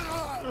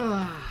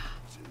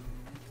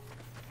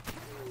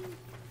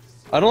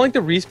 I don't like the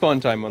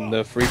respawn time on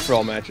the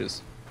free-for-all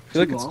matches. I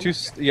feel like Too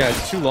it's too, yeah,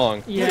 it's too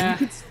long. Yeah. you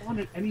could spawn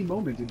at any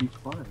moment and be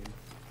fine.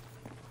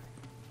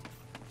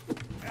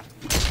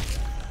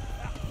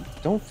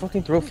 Don't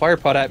fucking throw fire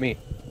pot at me.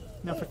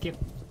 No, fuck you.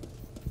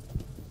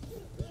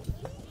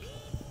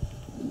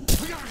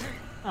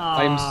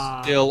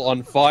 I'm still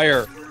on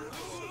fire.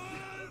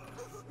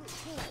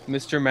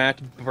 Mr.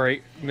 Matt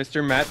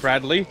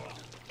Bradley.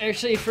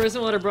 Actually,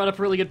 Frozen Water brought up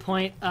a really good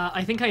point.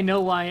 I think I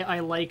know why I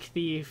like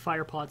the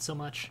fire pot so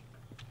much.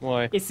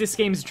 Why? It's this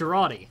game's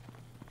Girardi.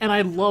 And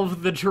I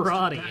love the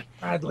Girardi.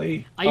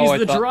 Bradley. I use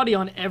the thought- Girardi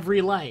on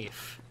every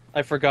life.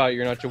 I forgot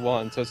you're not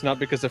Jawan, so it's not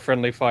because of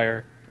friendly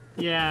fire.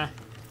 Yeah.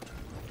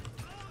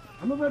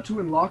 I'm about to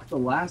unlock the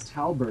last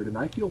halberd, and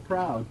I feel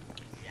proud.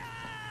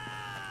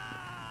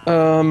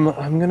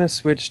 I'm gonna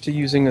switch to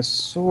using a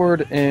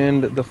sword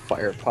and the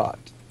fire pot.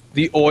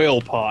 The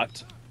oil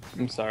pot.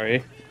 I'm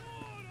sorry.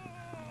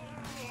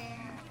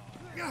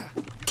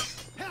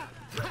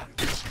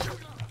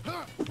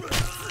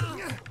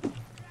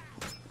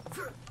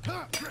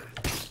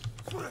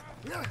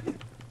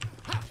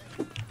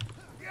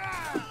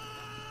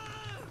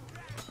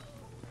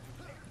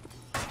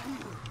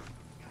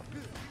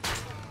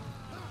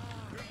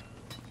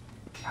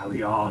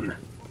 Carry on.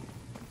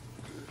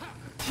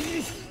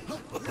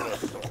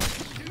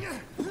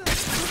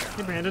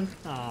 Hey, Brandon.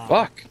 Aw.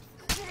 Fuck.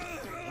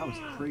 That was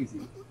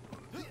crazy.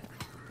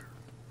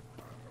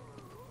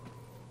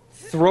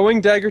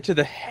 Throwing dagger to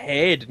the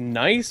head.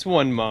 Nice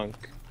one, Monk.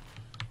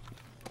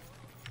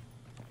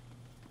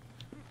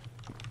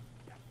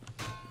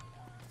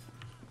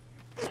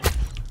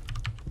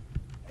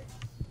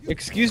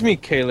 Excuse me,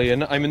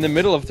 Kalian. I'm in the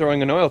middle of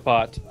throwing an oil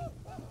pot.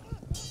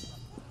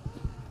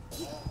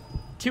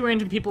 Two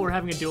random people were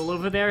having a duel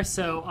over there,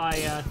 so I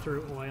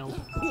threw oil.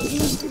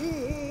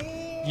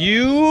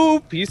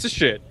 You piece of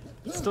shit.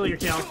 Still your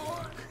kill.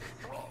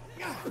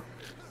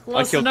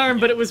 Lost killed- an arm,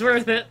 but it was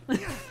worth it.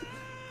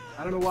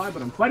 I don't know why,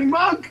 but I'm fighting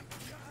Monk!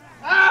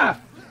 Ah!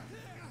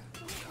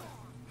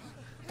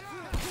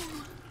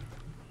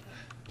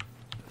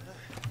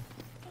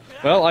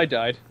 Well, I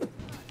died.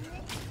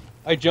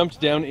 I jumped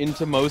down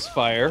into Mo's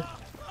fire,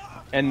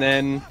 and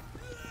then...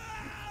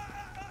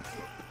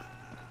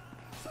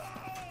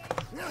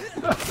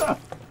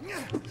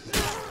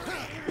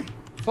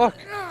 Fuck.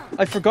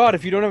 I forgot,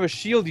 if you don't have a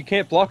shield, you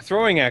can't block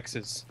throwing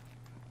axes.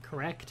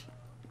 Correct.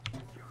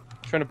 I'm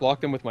trying to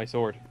block them with my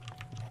sword.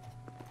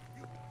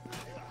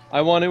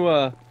 I want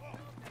to,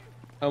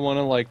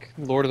 like,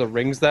 Lord of the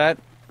Rings that.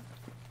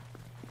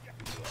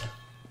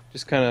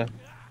 Just kind of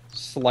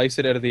slice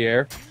it out of the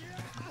air.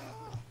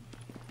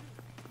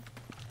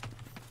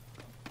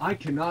 I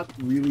cannot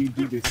really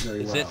do this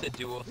very Is well. this a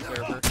dual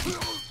server?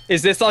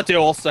 Is this a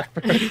dual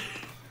server?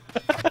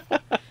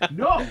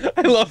 No!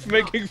 I love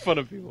making fun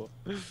of people.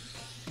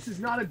 This is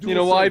not a dual You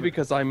know why? server.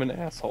 Because I'm an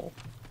asshole.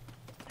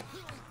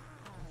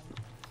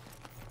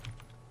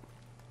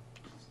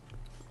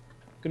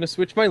 Gonna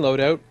switch my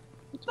loadout.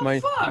 The My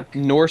fuck?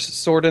 Norse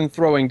sword and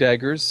throwing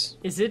daggers.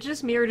 Is it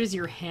just mirrored as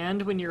your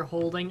hand when you're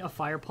holding a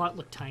fire pot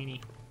look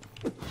tiny?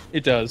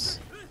 It does.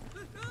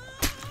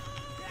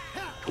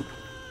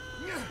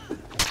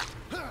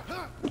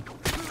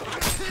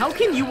 How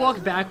can you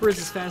walk backwards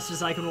as fast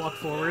as I can walk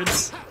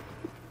forwards?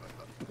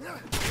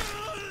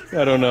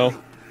 I don't know.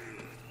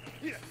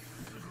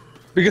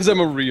 Because I'm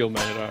a real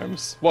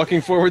man-at-arms. Walking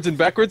forwards and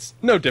backwards,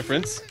 no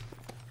difference.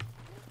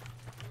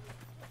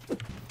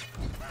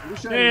 I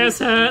wish I Yes,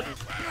 hat.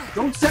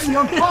 Don't set me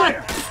on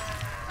fire!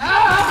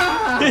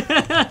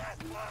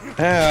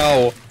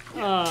 Ow.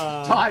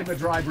 Die,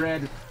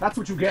 Mah-Dry-Bread. That's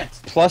what you get.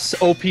 Plus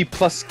OP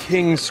plus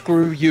king,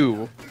 screw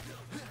you.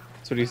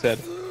 That's what he said.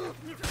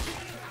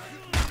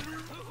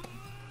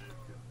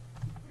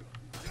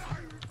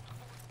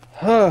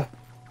 Huh.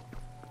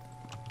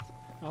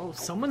 Oh,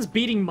 someone's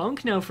beating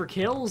Monk now for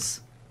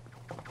kills.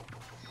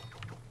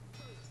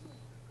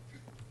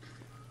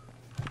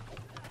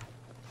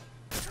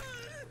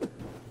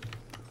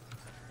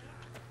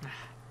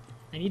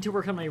 I need to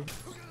work on my...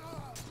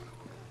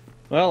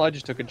 Well, I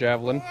just took a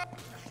javelin.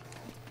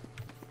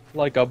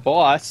 Like a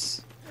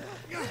boss.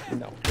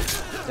 No.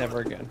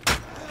 Never again.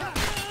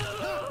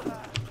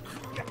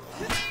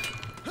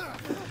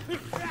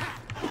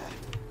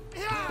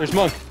 There's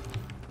Monk.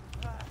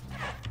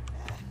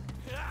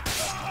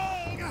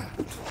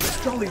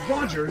 Jolly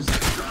Rogers!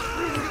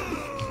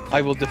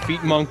 I will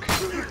defeat Monk.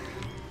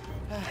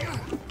 Are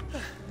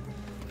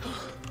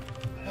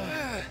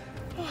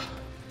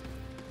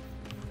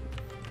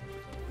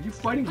you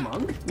fighting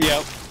Monk?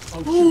 Yep.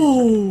 Oh,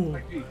 Ooh!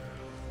 shoot.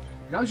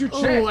 Now's your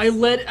chance. Oh, I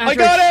let... I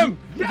got him!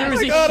 There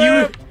was I a got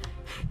huge... him!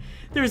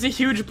 There was a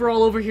huge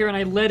brawl over here, and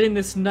I let in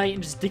this knight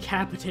and just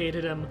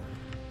decapitated him.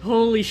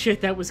 Holy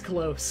shit, that was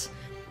close.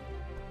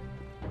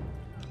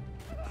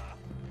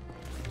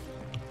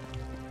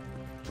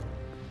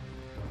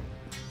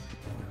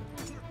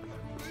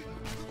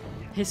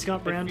 Hey,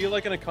 Scott I Brown. feel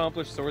like an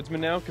accomplished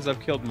swordsman now because I've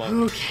killed Monk.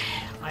 Okay,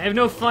 I have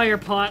no fire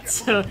pot,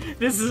 so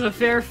this is a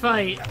fair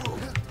fight.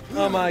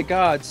 Oh my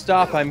god,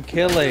 stop, I'm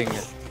killing.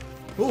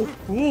 Ooh,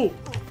 ooh.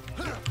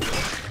 I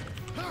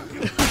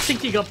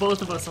think you got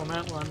both of us on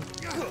that one.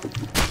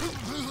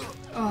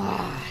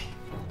 Ah.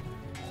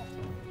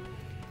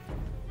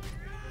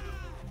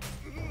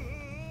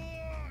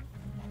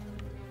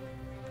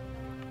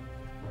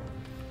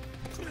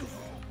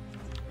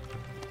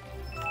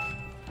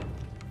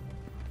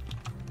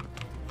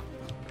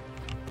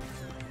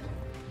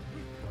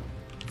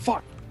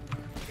 Fuck.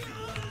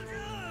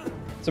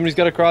 Somebody's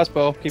got a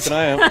crossbow, keep an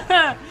eye out.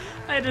 I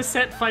had to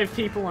set 5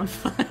 people on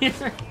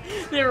fire.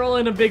 They were all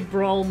in a big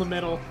brawl in the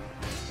middle.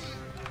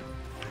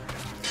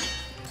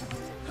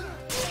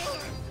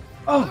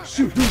 Oh,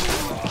 shoot!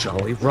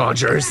 Jolly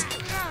Rogers!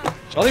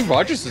 Jolly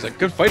Rogers is a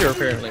good fighter,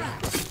 apparently.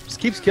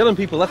 Just keeps killing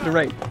people left and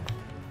right.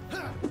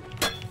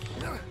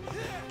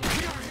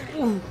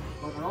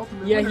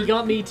 Yeah, he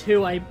got me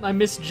too. I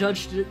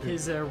misjudged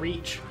his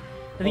reach.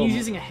 I think he's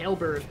using a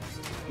halberd.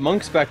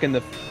 Monk's back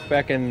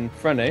in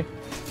front, eh?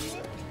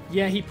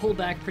 Yeah, he pulled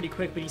back pretty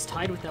quick, but he's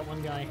tied with that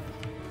one guy.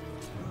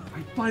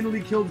 I finally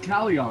killed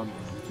Callion.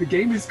 The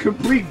game is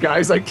complete,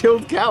 guys. I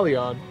killed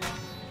Callion.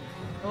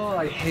 Oh,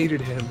 I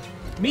hated him.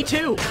 Me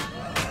too!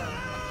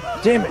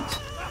 Damn it!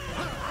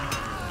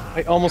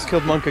 I almost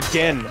killed Monk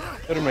again.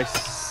 That was my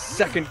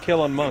second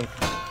kill on Monk.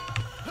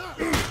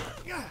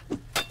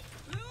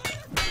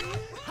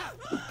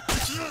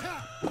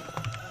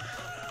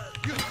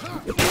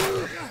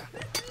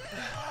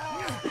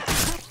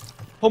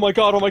 Oh my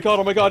god, oh my god,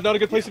 oh my god, not a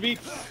good place to be!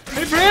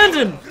 Hey,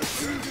 Brandon!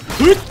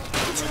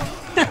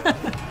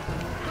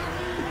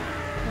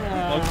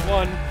 Monk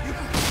won.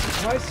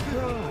 Nice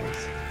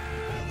surprise.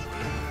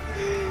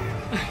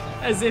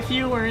 As if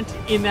you weren't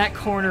in that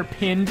corner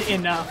pinned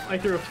enough, I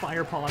threw a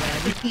fire pot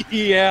at him.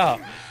 Yeah.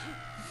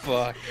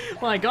 Fuck.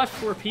 Well, I got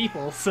 4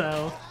 people,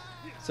 so...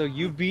 So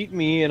you beat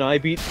me and I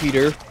beat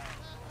Peter.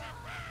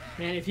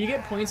 Man, if you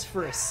get points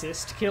for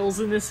assist kills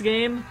in this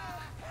game...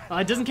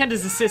 it doesn't count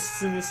as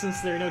assists in this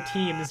since there are no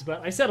teams,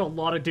 but I set a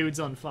lot of dudes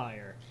on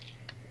fire.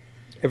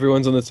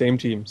 Everyone's on the same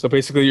team, so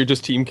basically you're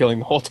just team killing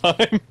the whole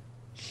time.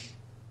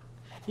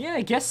 Yeah,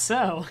 I guess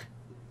so.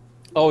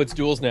 Oh, it's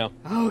duels now.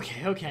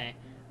 Okay, okay.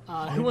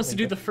 Who wants to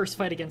do the first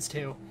fight against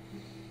who?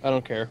 I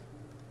don't care.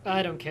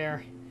 I don't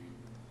care.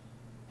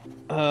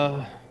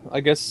 I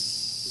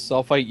guess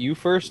I'll fight you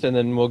first, and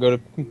then we'll go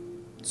to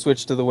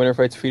switch to the winner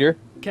fights feeder.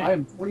 Okay. I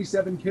am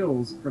 27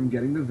 kills from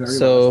getting the very last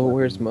So weapon.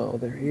 where's Mo?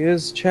 There he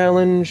is.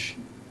 Challenge.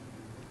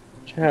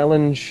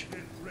 Challenge.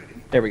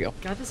 There we go.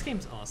 God, this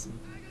game's awesome.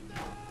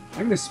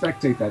 I'm gonna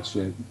spectate that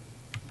shit.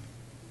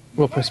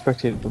 We'll press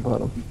spectate at the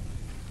bottom.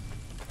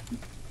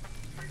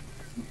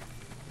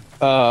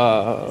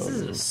 This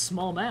is a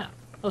small map.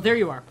 Oh, there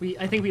you are.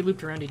 I think we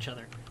looped around each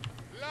other.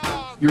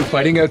 You're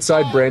fighting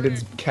outside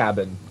Brandon's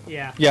cabin.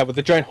 Yeah. Yeah, with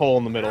the giant hole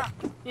in the middle.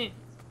 Eh.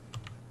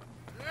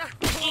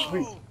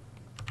 Wait.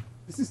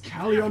 This is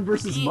Callion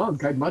versus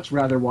Monk. I'd much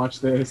rather watch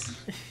this.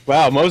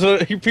 Wow,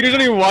 Peter's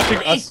not even watching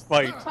us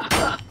fight.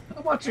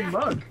 I'm watching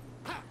Monk.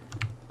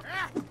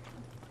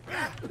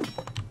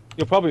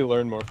 You'll probably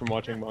learn more from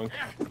watching Monk.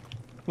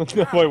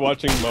 By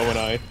watching Mo and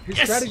I. His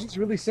Yes! strategy's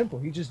really simple.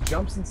 He just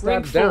jumps and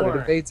Rank stabs down. 4.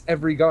 It evades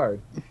every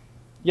guard.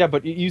 Yeah,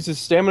 but he uses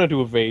stamina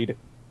to evade.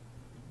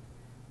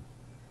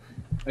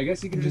 I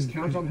guess he can just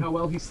count on how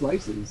well he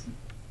slices.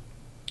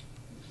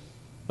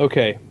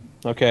 Okay.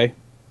 Okay.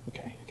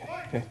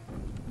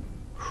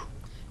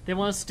 They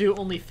want us to do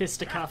only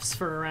fisticuffs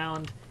for a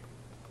round.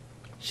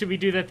 Should we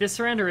do that this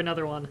round or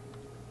another one?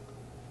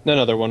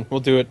 Another one.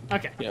 We'll do it.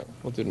 Okay. Yeah,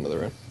 we'll do it another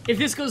round. If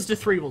this goes to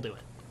 3, we'll do it.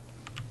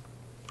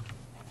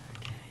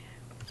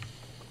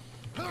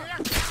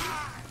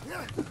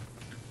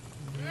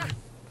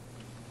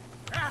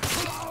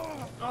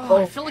 Oh,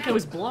 I felt like I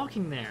was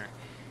blocking there.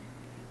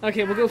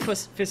 Okay, we'll go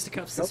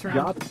fisticuffs this round.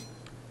 Yup.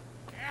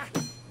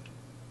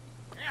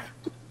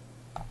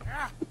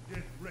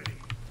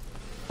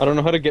 I don't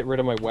know how to get rid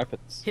of my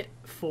weapons. Hit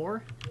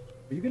 4.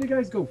 Are you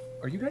guys gonna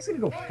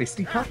go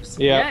fisticuffs?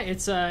 Yeah,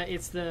 Yeah.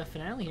 it's the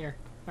finale here.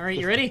 All right,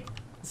 you ready?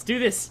 Let's do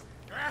this.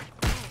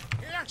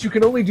 But you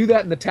can only do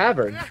that in the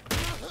tavern.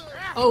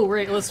 Oh,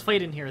 right, let's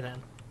fight in here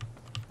then.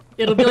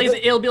 It'll be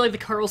like the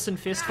Carlson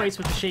fist fights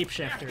with the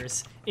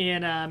shapeshifters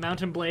in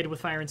Mountain Blade with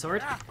Fire and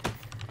Sword,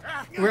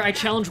 where I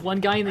challenge one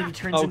guy and then he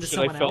turns into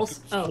someone else.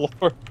 Oh,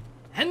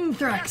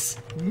 Henthrax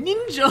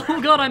Ninja!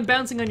 Oh god, I'm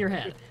bouncing on your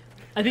head.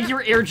 I think you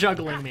were air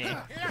juggling me.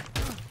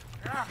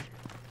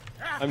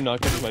 I'm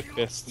not good with my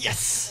fists.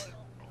 Yes.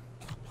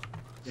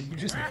 And you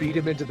just beat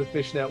him into the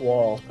fishnet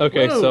wall.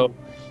 Okay, Whoa. so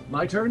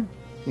My turn?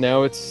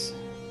 now it's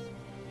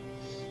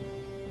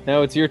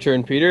your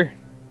turn, Peter.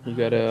 You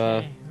gotta.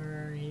 Okay,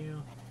 where are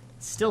you?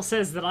 Still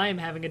says that I am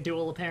having a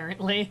duel,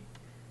 apparently.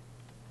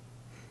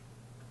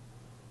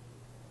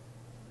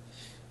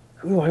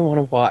 Who do I want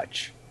to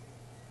watch?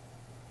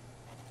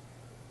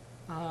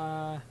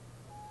 There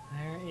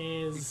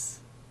is...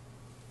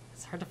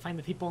 It's hard to find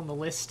the people on the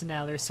list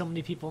now. There's so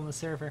many people on the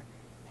server.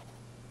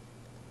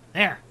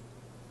 There.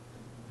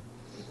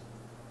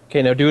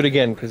 Okay, now do it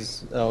again,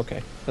 because... Oh,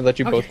 okay. I let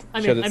you Okay, both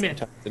I'm show in, this I'm in.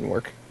 time. It didn't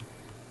work.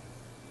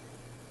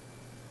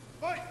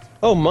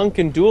 Oh, Monk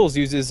in Duels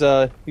uses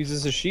a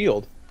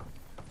shield.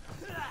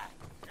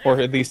 Or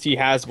at least he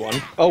has one.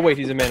 Oh, wait,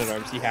 he's a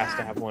man-at-arms. He has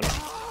to have one.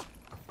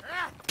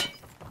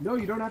 No,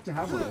 you don't have to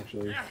have one,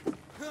 actually.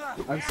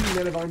 I've seen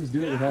men of arms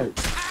do it without.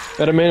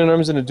 At a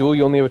man-at-arms in a duel,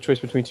 you only have a choice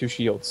between 2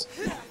 shields.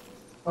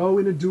 Oh,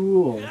 in a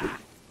duel.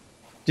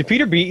 Did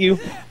Peter beat you?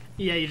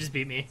 Yeah, you just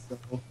beat me.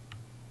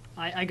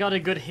 I got a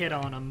good hit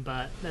on him,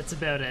 but that's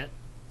about it.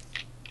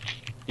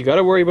 You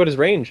gotta worry about his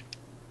range.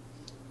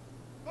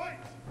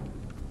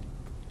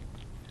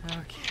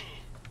 Okay.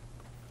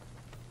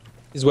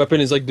 His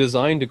weapon is, like,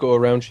 designed to go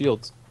around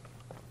shields.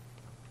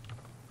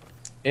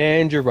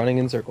 And you're running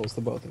in circles,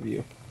 the both of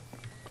you.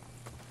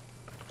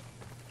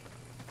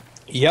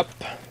 Yep.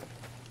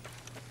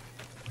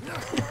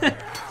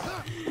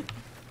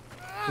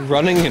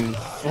 Running in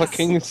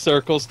fucking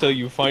circles till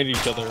you find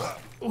each other.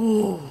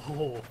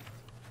 Ooh.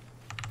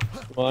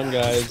 Come on,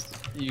 guys.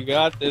 You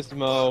got this,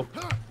 Mo.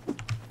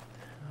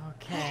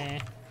 Okay.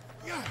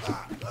 Dun,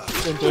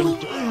 dun, dun,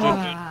 dun.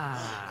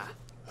 Ah.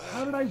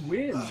 How did I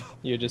win?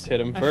 You just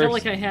hit him I first. feel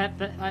like I had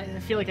that. I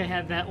feel like I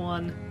had that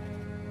one.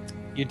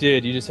 You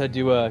did. You just had to.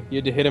 You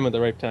had to hit him at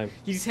the right time.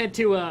 You just had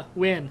to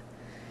win.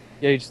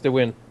 Yeah, you just had to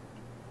win.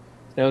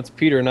 Now it's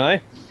Peter and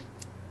I.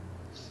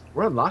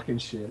 We're unlocking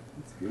shit.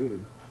 It's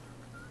good.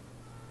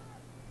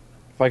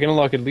 If I can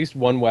unlock at least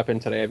one weapon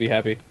today, I'd be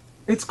happy.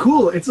 It's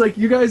cool. It's like,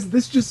 you guys,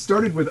 this just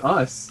started with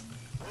us.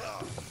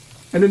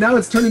 And then now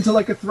it's turned into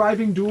like a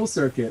thriving duel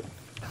circuit.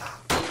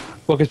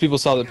 Well, because people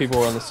saw that people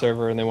were on the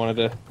server and they wanted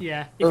to.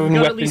 Yeah. If you've Earn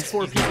got at least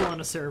weapons. 4 people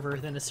on a server,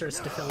 then it starts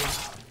to fill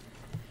up.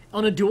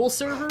 On a dual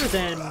server,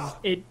 then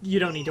you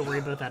don't need to worry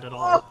about that at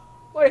all.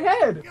 Oh, my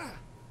head!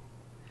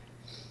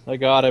 I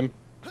got him.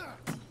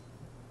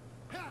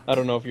 I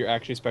don't know if you're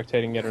actually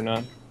spectating it or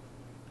not.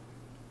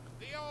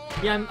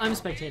 Yeah, I'm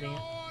spectating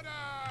it.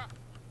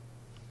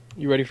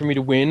 You ready for me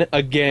to win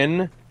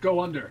again? Go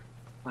under.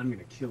 I'm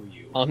gonna kill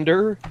you.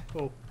 Under?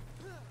 Oh,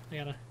 I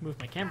gotta move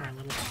my camera a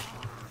little.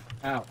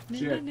 Ow.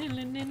 Shit.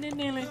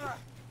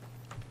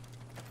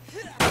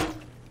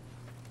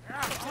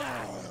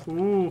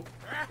 Ooh.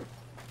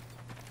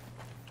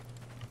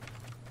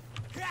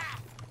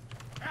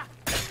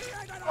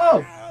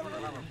 Oh!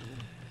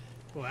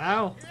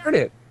 Wow. Darn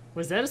it.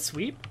 Was that a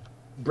sweep?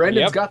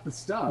 Brandon's Yep. got the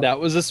stuff. That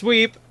was a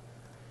sweep.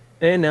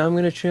 And now I'm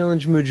gonna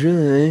challenge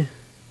Mah-Dry.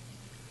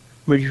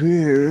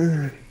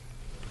 Mah-Dry.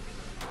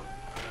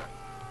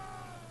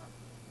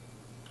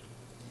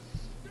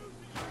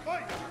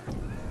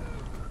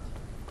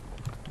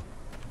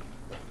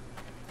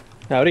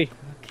 Howdy.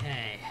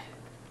 Okay.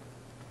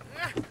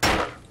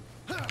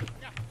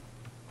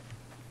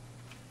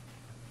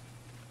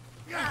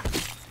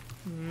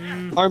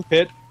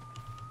 Armpit.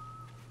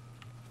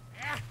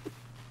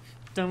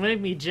 Don't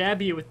make me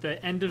jab you with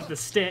the end of the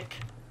stick.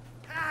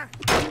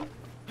 Oh,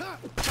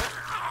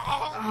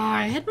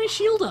 I had my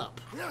shield up.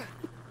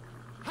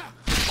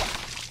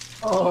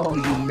 Oh,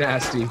 you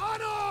nasty.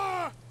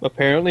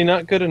 Apparently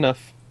not good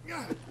enough.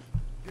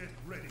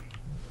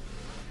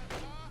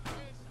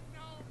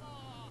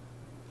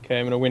 Okay,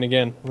 I'm gonna win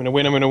again. I'm gonna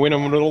win, I'm gonna win,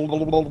 I'm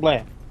gonna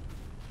blah.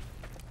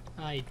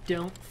 I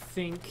don't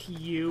think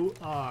you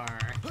are.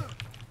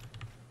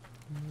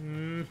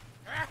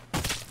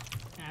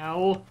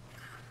 Ow.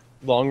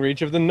 Long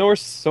reach of the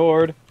Norse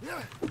sword.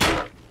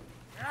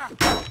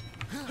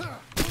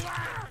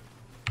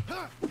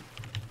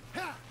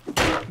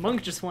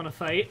 Monk just want to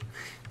fight.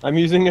 I'm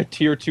using a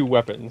tier 2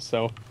 weapon,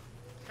 so...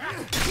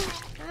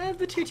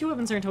 The tier 2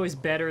 weapons aren't always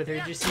better,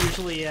 they're just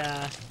usually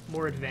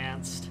more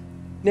advanced.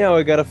 Now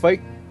I gotta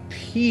fight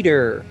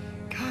Peter.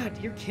 God,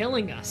 you're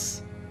killing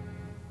us.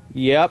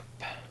 Yep.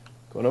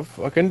 Gonna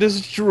fucking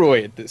destroy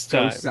it this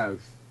Go time.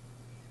 south.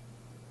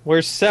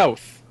 Where's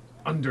south?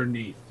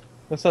 Underneath.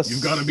 That's not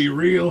You've got to be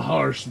real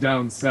harsh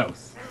down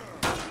south.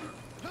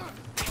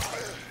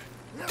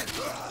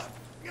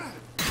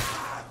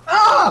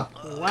 Ah!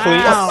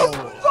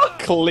 Wow.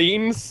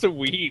 Clean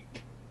sweep.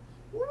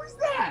 What was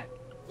that?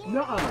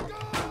 Nuh-uh. I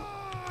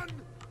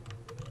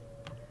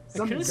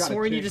could have Something's gotta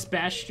sworn you change. just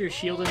bashed your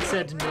shield and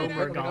said no I got my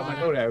Morgana.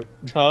 note out.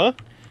 Huh?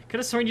 Could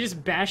have sworn you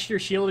just bash your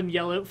shield and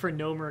yell out for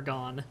no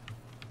Murgon.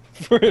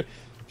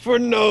 For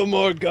no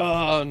more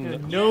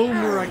gone. No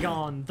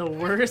Murgon, the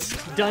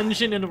worst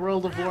dungeon in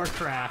World of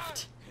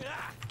Warcraft.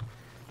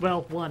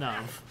 Well, one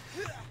of.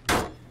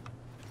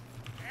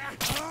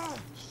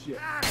 Shit.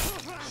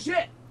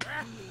 Shit!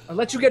 I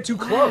let you get too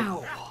close.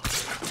 Wow.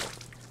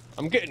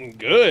 I'm getting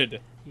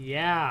good.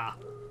 Yeah.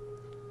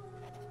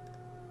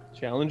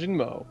 Challenging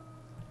Mo.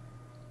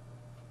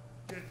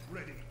 Get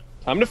ready.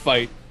 Time to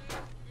fight.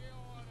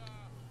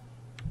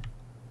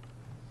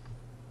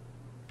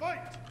 Fight!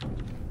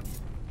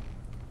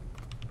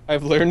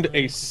 I've learned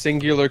a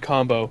singular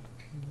combo.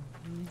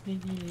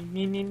 I'm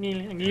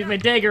gonna use my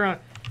dagger on.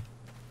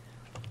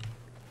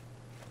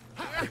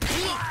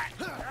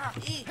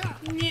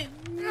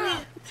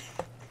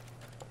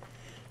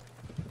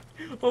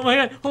 Oh my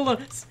god, hold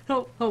on.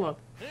 Hold on.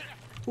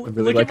 really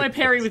Look like at my it.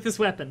 parry with this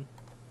weapon.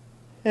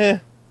 Eh.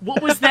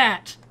 What was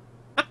that?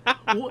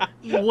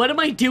 What am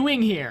I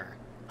doing here?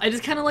 I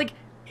just kind of like...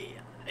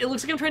 It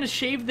looks like I'm trying to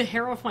shave the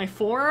hair off my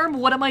forearm.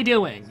 What am I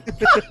doing?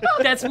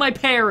 That's my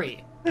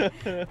parry.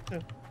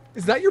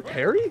 Is that your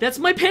parry? That's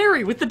my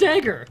parry with the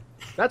dagger.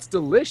 That's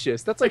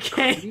delicious. That's like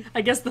Okay,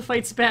 I guess the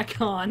fight's back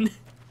on.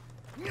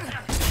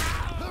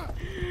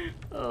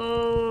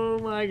 Oh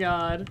my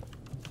god.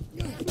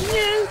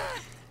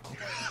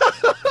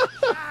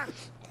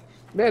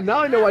 Man, now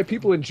I know why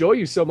people enjoy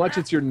you so much.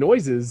 It's your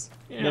noises.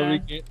 Yeah.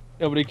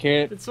 Nobody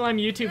can't. That's why I'm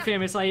YouTube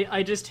famous.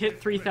 I just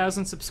hit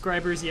 3,000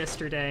 subscribers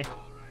yesterday.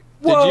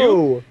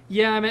 Whoa!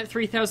 Yeah, I'm at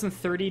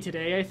 3,030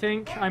 today, I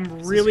think. I'm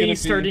gonna really be-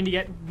 starting to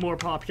get more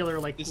popular,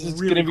 like, This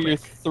is really gonna be your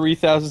quick.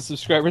 3,000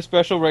 subscriber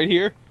special right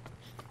here.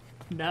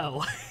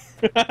 No.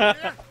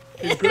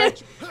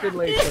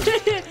 Congratulations.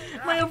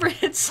 My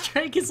overhead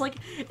strike is like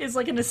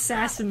an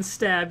assassin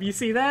stab. You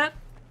see that?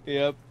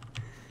 Yep.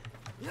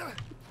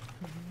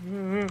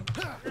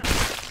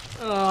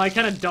 Oh, I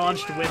kind of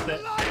dodged with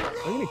it.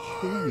 I'm gonna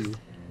kill you.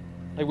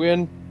 I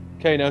win.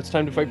 Okay, now it's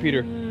time to fight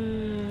Peter.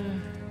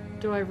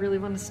 Do I really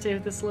want to stay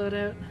with this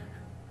loadout?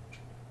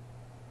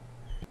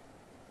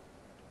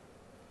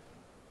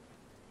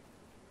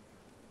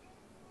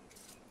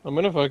 I'm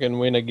gonna fucking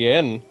win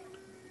again.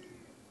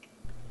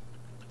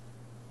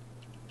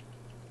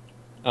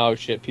 Oh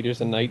shit, Peter's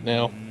a knight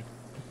now.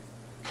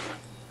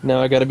 Now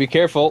I gotta be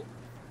careful.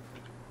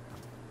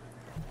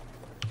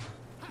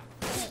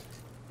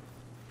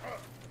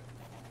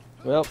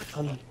 Well,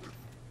 I'm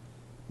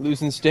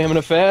losing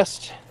stamina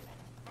fast.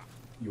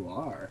 You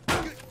are.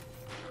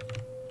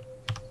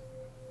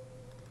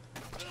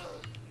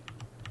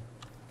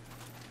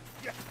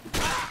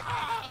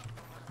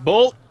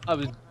 Bolt! I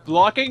was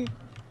blocking.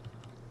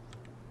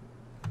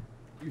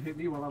 You hit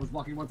me while I was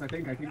blocking once, I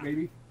think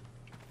maybe.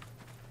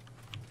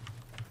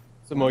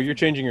 So Mo, you're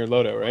changing your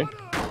loadout, right?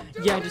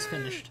 Yeah, I just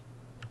finished.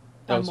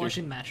 Oh, I'm so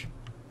watching the match.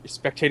 You're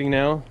spectating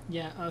now?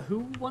 Yeah, who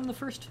won the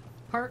first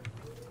part?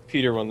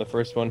 Peter won the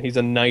first one. He's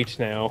a knight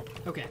now.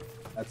 Okay.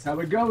 That's how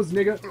it goes,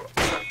 nigga.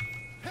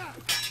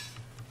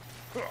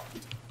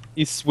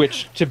 He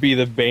switched to be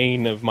the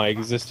bane of my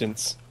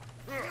existence.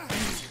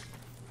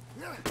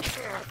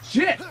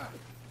 Shit!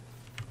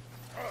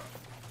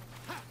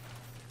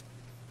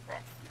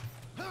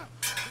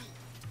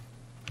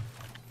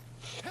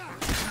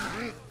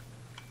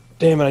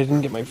 Damn it, I didn't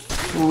get my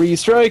free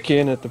strike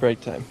in at the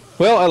right time.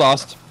 Well, I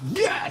lost.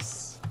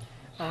 Yes!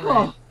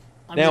 Alright.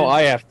 Now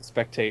I have to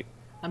spectate.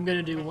 I'm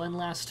gonna do one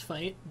last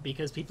fight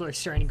because people are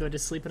starting to go to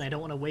sleep and I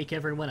don't want to wake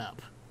everyone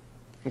up.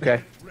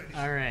 Okay.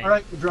 Alright.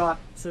 Alright, you draw.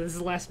 So this is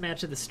the last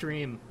match of the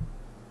stream.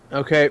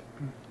 Okay.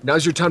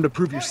 Now's your time to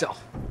prove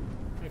yourself.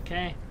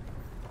 Okay.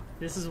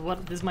 This is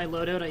my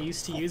loadout I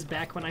used to use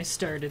back when I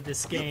started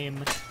this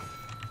game.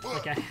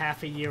 Like a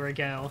half a year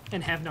ago,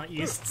 and have not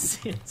used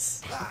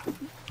since.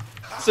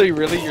 So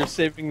you're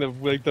saving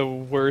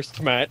the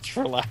worst match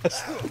for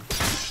last.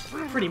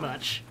 Pretty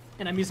much.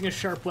 And I'm using a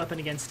sharp weapon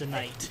against a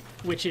knight,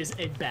 which is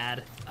a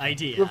bad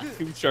idea.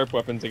 Two sharp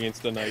weapons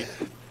against a knight.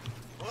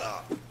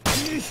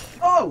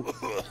 Oh!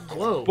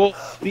 Whoa. Well,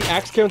 the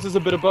axe counts as a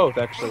bit of both,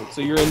 actually.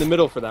 So you're in the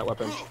middle for that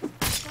weapon.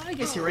 I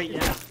guess you're right,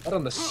 yeah. Out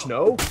on the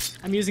snow?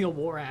 I'm using a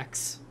war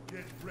axe.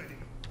 Get ready.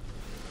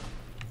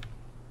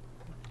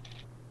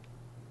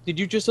 Did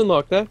you just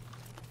unlock that?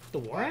 The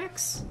war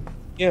axe?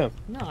 Yeah.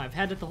 No, I've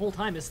had it the whole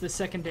time. It's the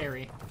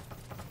secondary.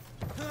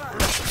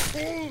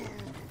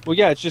 Well,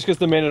 yeah, it's just because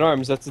the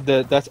man-at-arms,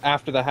 that's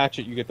after the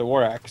hatchet you get the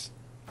war axe.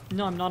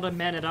 No, I'm not a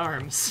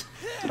man-at-arms.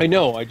 I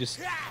know, I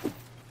just...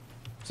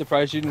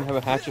 Surprised you didn't have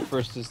a hatchet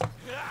first as...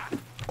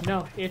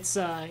 No, it's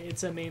a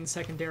main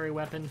secondary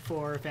weapon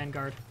for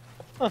Vanguard.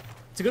 Huh.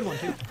 It's a good one,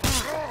 too.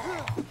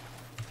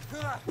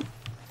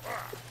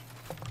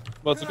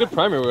 Well, it's a good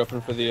primary weapon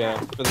for the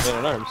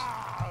man-at-arms.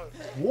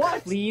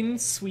 What? Clean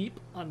sweep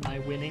on my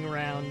winning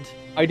round.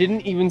 I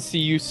didn't even see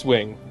you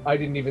swing. I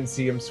didn't even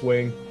see him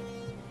swing.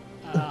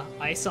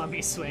 I saw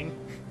me swing.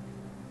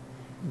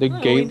 The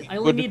I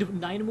only need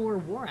 9 more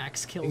war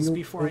axe kills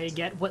before I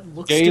get what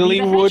looks to be the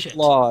Gaileywood hatchet.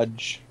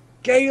 Lodge.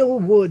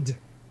 Galewood.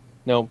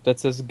 No, that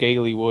says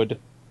Gaileywood.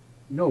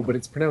 No, but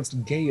it's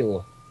pronounced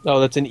Gale. Oh,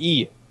 that's an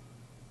E.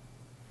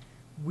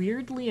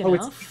 Weirdly Oh,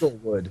 it's enough,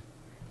 Eaglewood.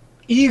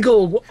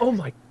 Eaglewood. Oh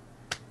my.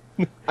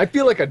 I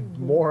feel like a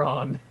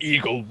moron.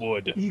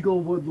 Eaglewood.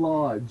 Eaglewood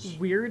Lodge.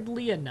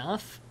 weirdly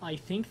enough, I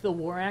think the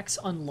War Axe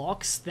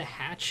unlocks the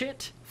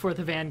hatchet for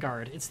the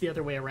Vanguard. It's the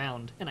other way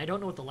around. And I don't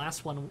know what the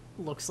last one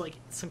looks like.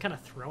 Some kind of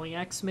throwing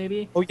axe,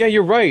 maybe? Oh yeah,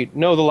 you're right.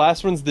 No, the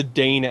last one's the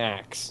Dane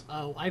axe.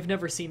 Oh, I've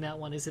never seen that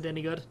one. Is it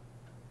any good?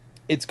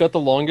 It's got the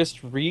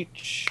longest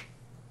reach,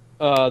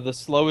 the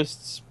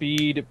slowest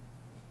speed,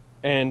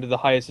 and the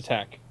highest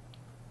attack.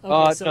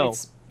 Okay, so no.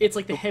 it's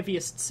like the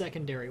heaviest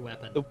secondary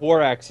weapon. The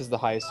War Axe is the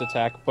highest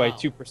attack by Oh.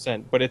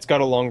 2%, but it's got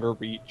a longer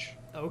reach.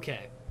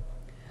 Okay.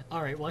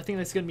 Alright, well I think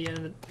that's going to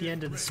be the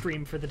end of the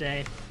stream for the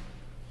day.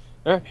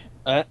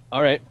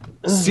 Alright.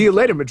 See you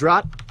later,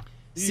 Madrat.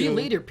 See you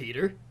later,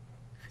 Peter.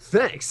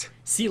 Thanks.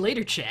 See you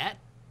later, chat.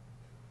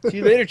 See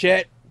you later,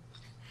 chat.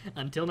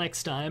 Until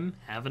next time,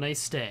 have a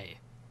nice day.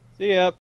 See ya.